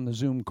talk to on the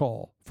Zoom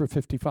call for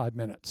 55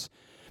 minutes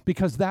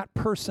because that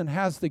person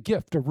has the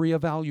gift of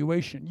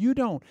reevaluation. You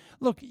don't.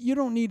 Look, you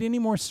don't need any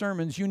more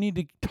sermons. You need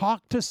to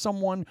talk to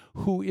someone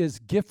who is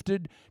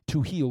gifted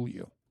to heal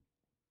you.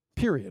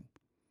 Period.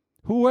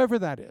 Whoever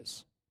that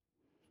is.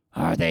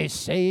 Are they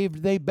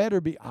saved? They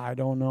better be. I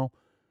don't know.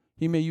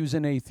 He may use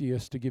an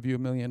atheist to give you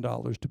 $1 million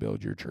to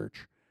build your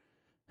church.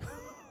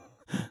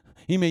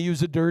 He may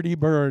use a dirty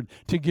bird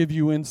to give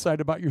you insight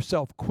about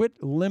yourself.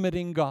 Quit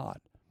limiting God.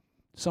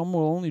 Some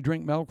will only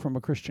drink milk from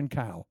a Christian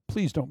cow.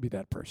 Please don't be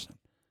that person.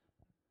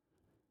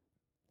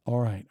 All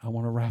right, I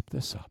want to wrap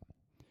this up.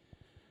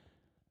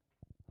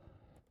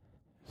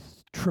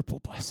 Triple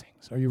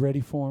blessings. Are you ready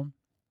for them?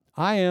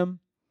 I am.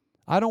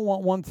 I don't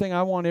want one thing.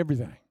 I want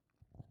everything.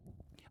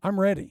 I'm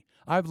ready.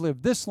 I've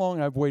lived this long.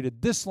 I've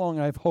waited this long.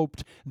 I've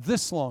hoped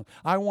this long.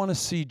 I want to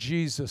see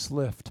Jesus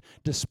lift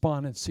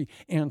despondency,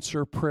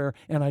 answer prayer,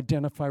 and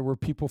identify where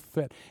people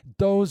fit.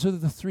 Those are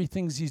the 3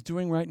 things he's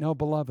doing right now,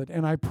 beloved.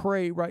 And I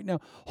pray right now,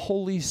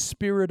 Holy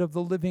Spirit of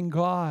the living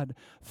God,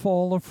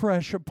 fall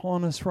afresh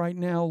upon us right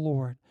now,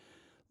 Lord.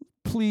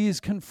 Please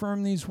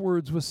confirm these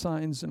words with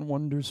signs and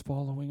wonders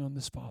following on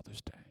this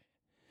Father's Day.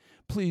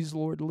 Please,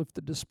 Lord, lift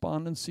the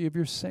despondency of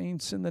your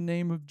saints in the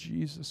name of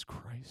Jesus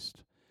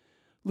Christ.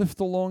 Lift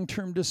the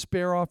long-term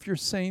despair off your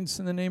saints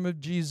in the name of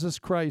Jesus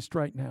Christ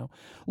right now.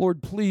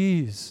 Lord,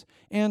 please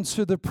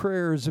answer the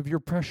prayers of your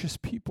precious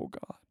people,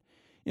 God,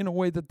 in a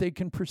way that they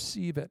can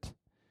perceive it.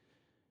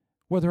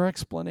 Whether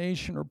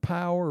explanation or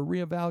power or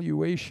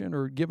reevaluation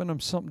or giving them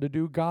something to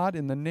do, God,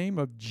 in the name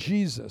of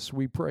Jesus,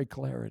 we pray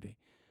clarity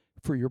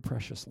for your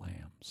precious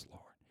lambs,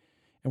 Lord.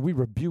 And we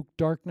rebuke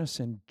darkness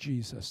in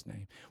Jesus'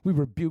 name. We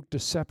rebuke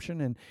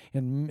deception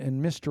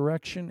and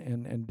misdirection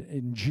and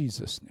in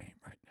Jesus' name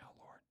right now,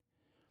 Lord.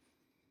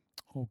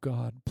 Oh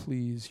God,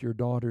 please, your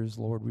daughters,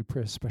 Lord, we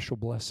pray a special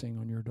blessing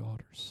on your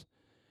daughters.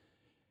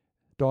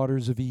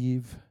 Daughters of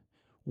Eve,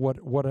 what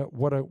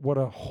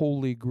a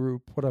holy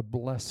group, what a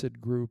blessed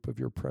group of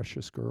your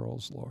precious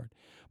girls, Lord.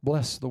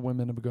 Bless the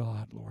women of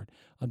God, Lord,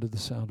 under the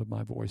sound of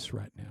my voice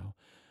right now.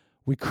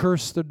 We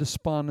curse the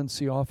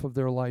despondency off of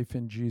their life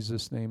in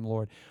Jesus' name,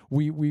 Lord.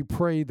 We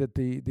pray that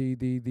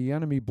the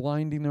enemy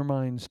blinding their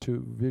minds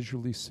to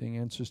visually seeing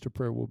answers to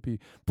prayer will be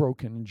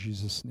broken in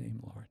Jesus'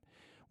 name, Lord.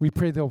 We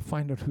pray they'll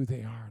find out who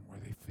they are and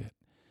where they fit.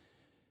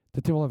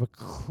 That they will have a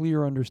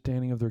clear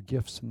understanding of their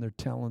gifts and their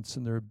talents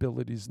and their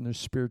abilities and their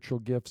spiritual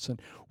gifts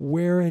and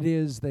where it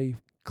is they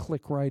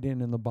click right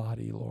in the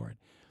body, Lord.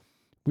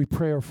 We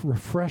pray a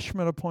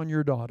refreshment upon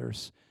your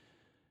daughters,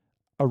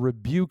 a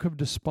rebuke of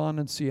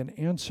despondency, an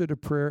answer to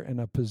prayer,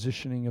 and a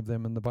positioning of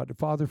them in the body.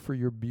 Father, for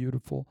your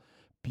beautiful,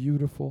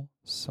 beautiful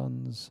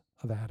sons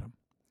of Adam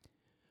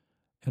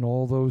and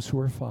all those who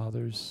are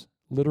fathers,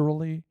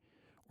 literally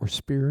or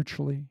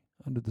spiritually,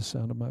 under the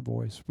sound of my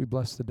voice, we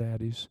bless the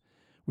daddies.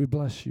 We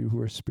bless you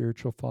who are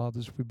spiritual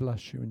fathers. We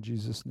bless you in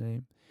Jesus'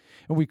 name.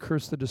 And we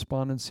curse the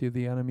despondency of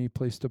the enemy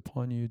placed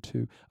upon you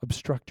to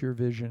obstruct your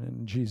vision.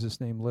 And in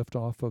Jesus' name, lift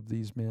off of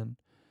these men.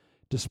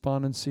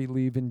 Despondency,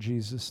 leave in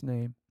Jesus'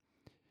 name.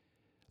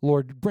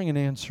 Lord, bring an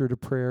answer to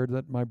prayer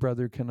that my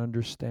brother can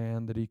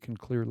understand, that he can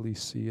clearly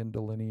see and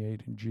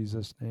delineate in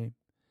Jesus' name.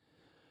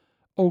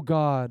 Oh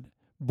God,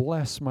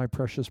 bless my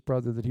precious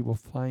brother that he will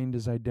find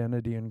his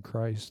identity in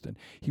Christ and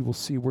he will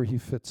see where he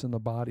fits in the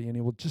body and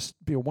he will just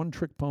be a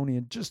one-trick pony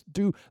and just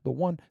do the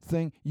one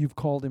thing you've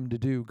called him to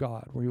do,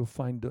 God, where he'll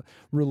find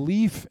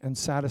relief and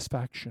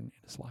satisfaction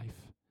in his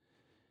life.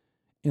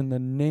 In the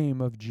name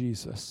of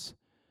Jesus.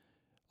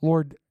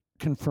 Lord,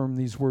 confirm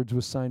these words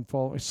with sign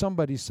following.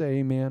 Somebody say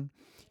amen.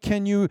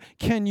 Can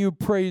you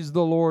praise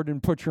the Lord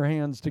and put your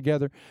hands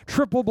together?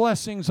 Triple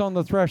blessings on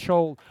the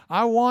threshold.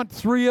 I want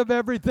 3 of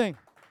everything.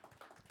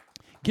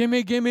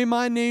 Gimme,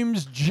 my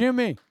name's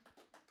Jimmy.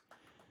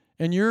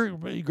 And your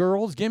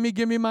girls,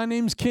 gimme, my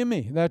name's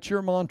Kimmy. That's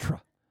your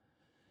mantra.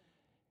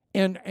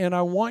 And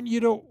I want you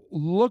to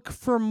look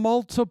for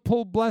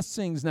multiple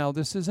blessings. Now,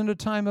 this isn't a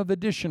time of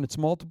addition. It's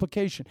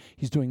multiplication.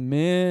 He's doing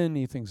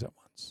many things at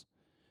once.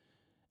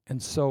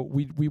 And so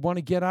we want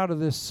to get out of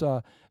this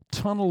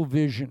tunnel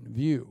vision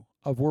view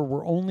of where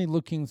we're only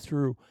looking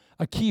through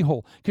a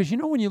keyhole. Because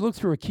when you look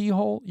through a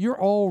keyhole,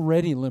 you're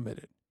already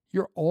limited.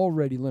 You're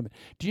already limited.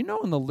 Do you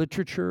know in the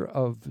literature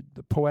of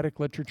the poetic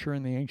literature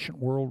in the ancient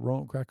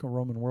world,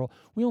 Greco-Roman world,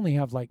 we only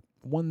have like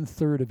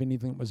 1/3 of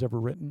anything that was ever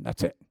written.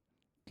 That's it.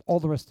 All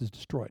the rest is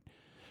destroyed.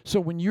 So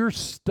when you're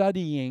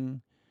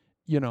studying,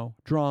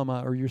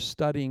 drama, or you're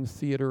studying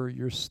theater, or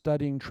you're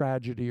studying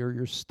tragedy, or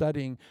you're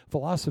studying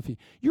philosophy,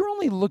 you're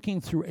only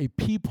looking through a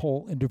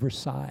peephole into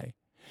Versailles.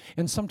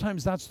 And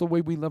sometimes that's the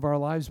way we live our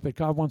lives, but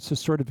God wants to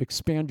sort of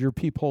expand your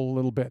peephole a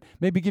little bit.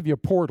 Maybe give you a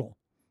portal.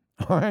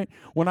 All right?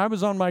 When I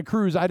was on my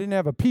cruise, I didn't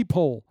have a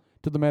peephole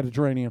to the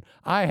Mediterranean.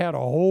 I had a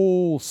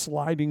whole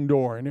sliding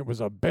door, and it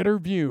was a better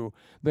view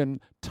than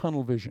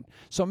tunnel vision.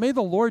 So may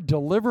the Lord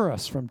deliver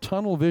us from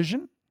tunnel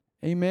vision.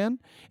 Amen.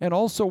 And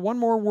also one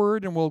more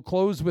word, and we'll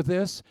close with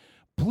this.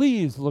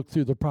 Please look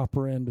through the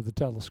proper end of the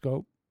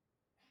telescope.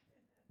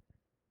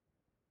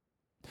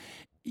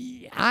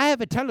 I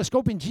have a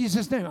telescope in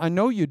Jesus' name. I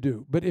know you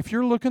do. But if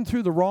you're looking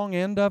through the wrong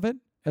end of it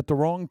at the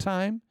wrong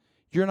time,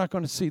 you're not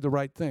going to see the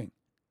right thing.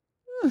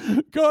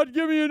 God,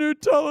 give me a new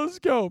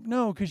telescope.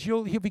 No, because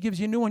if he gives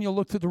you a new one, you'll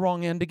look through the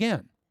wrong end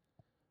again.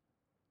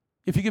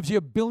 If he gives you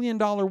 $1 billion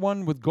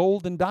one with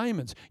gold and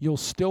diamonds, you'll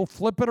still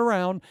flip it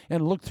around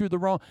and look through the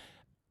wrong.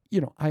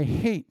 I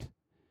hate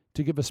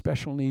to give a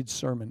special needs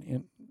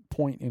sermon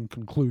point in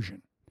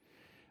conclusion.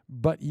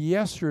 But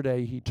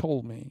yesterday he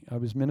told me, I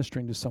was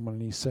ministering to someone,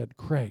 and he said,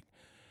 Craig,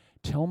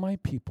 tell my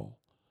people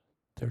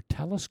their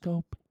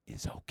telescope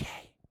is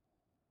okay.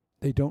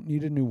 They don't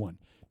need a new one.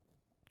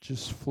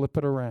 Just flip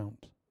it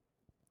around.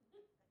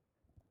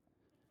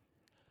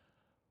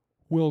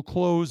 We'll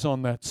close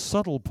on that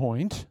subtle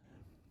point.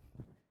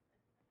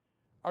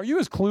 Are you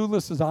as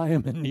clueless as I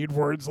am and need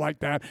words like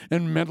that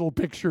and mental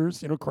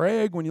pictures?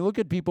 Craig, when you look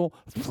at people,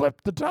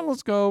 flip the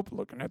telescope,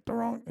 looking at the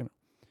wrong.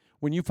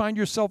 When you find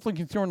yourself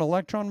looking through an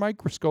electron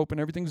microscope and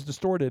everything's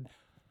distorted,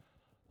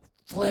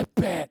 flip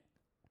it.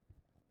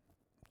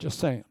 Just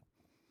saying.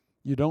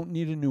 You don't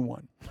need a new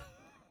one.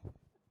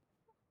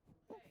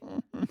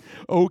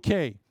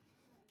 Okay.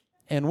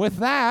 And with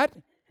that,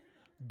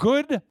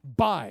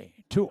 goodbye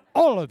to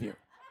all of you.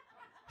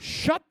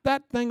 Shut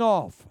that thing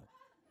off.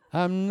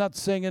 I'm not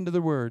saying into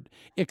the word,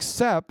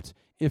 except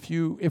if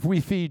we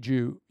feed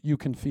you, you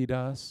can feed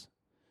us.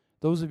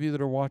 Those of you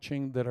that are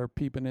watching, that are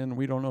peeping in,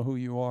 we don't know who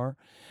you are.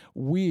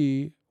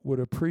 We would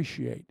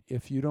appreciate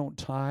if you don't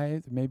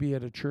tithe, maybe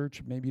at a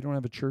church, maybe you don't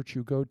have a church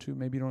you go to,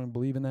 maybe you don't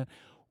believe in that.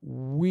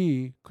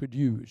 We could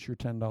use your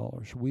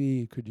 $10.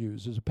 We could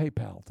use, there's a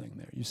PayPal thing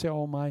there. You say,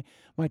 oh, my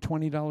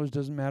 $20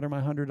 doesn't matter,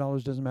 my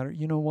 $100 doesn't matter.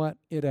 You know what?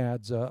 It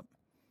adds up.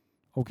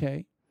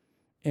 Okay?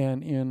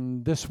 And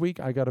in this week,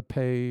 I got to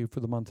pay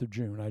for the month of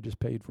June. I just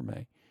paid for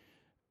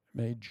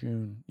May,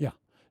 June. Yeah.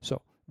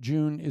 So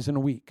June is in a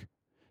week.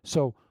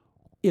 So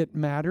it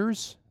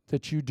matters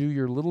that you do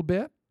your little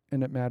bit,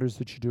 and it matters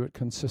that you do it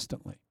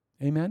consistently.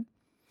 Amen?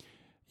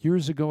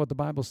 Years ago at the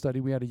Bible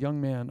study, we had a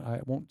young man, I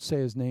won't say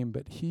his name,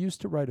 but he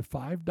used to write a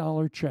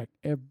 $5 check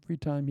every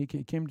time he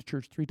came to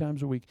church 3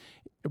 times a week.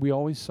 We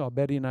always saw,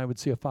 Betty and I would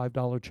see a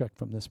 $5 check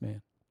from this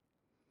man.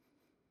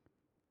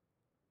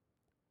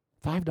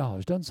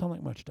 $5 doesn't sound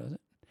like much, does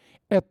it?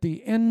 At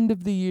the end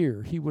of the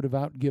year, he would have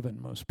outgiven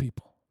most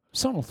people.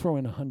 Some will throw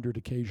in 100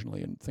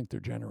 occasionally and think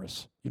they're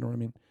generous. You know what I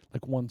mean?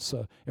 Like once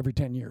every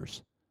 10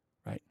 years,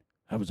 right?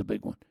 That was a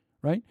big one,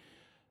 right?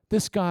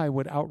 This guy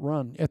would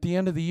outrun. At the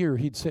end of the year,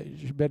 he'd say,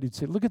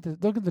 look at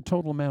the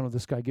total amount of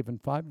this guy giving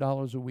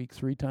 $5 a week,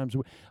 3 times a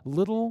week.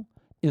 Little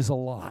is a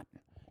lot,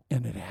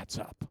 and it adds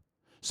up.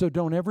 So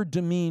don't ever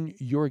demean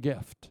your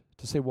gift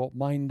to say, well,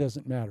 mine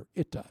doesn't matter.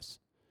 It does.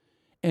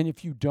 And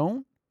if you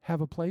don't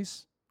have a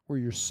place where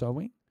you're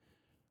sowing,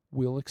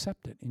 we'll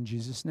accept it in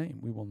Jesus' name.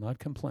 We will not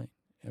complain,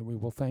 and we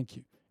will thank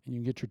you. And you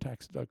can get your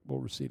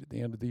tax-deductible receipt at the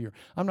end of the year.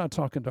 I'm not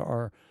talking to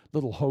our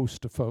little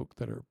host of folk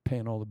that are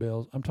paying all the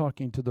bills. I'm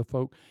talking to the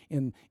folk,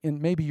 and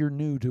maybe you're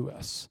new to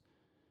us,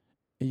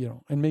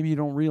 and maybe you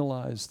don't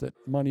realize that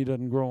money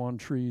doesn't grow on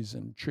trees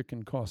and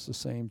chicken costs the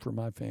same for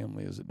my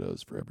family as it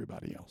does for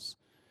everybody else,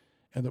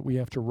 and that we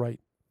have to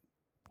write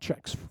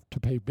checks to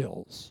pay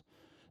bills.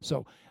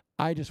 So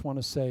I just want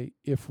to say,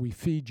 if we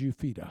feed you,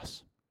 feed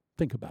us.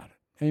 Think about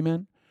it.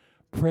 Amen?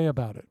 Pray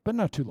about it, but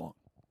not too long.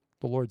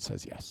 The Lord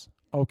says yes.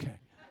 Okay.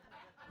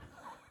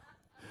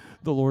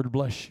 The Lord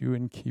bless you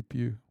and keep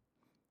you.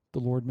 The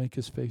Lord make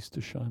his face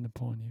to shine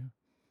upon you.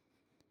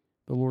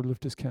 The Lord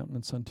lift his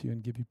countenance unto you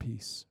and give you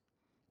peace.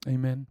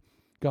 Amen.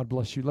 God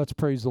bless you. Let's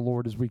praise the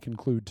Lord as we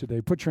conclude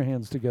today. Put your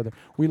hands together.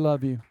 We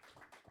love you.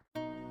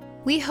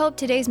 We hope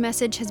today's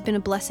message has been a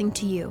blessing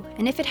to you,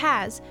 and if it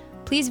has,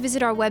 please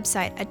visit our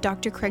website at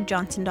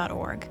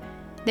drcraigjohnson.org.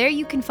 There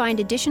you can find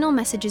additional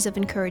messages of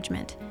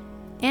encouragement.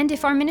 And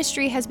if our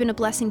ministry has been a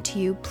blessing to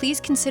you,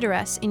 please consider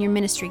us in your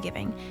ministry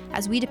giving,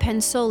 as we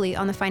depend solely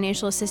on the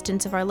financial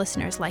assistance of our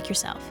listeners like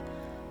yourself.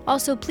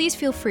 Also, please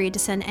feel free to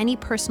send any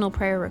personal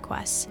prayer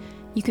requests.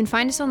 You can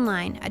find us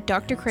online at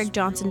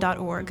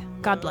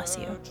drcraigjohnson.org. God bless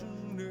you.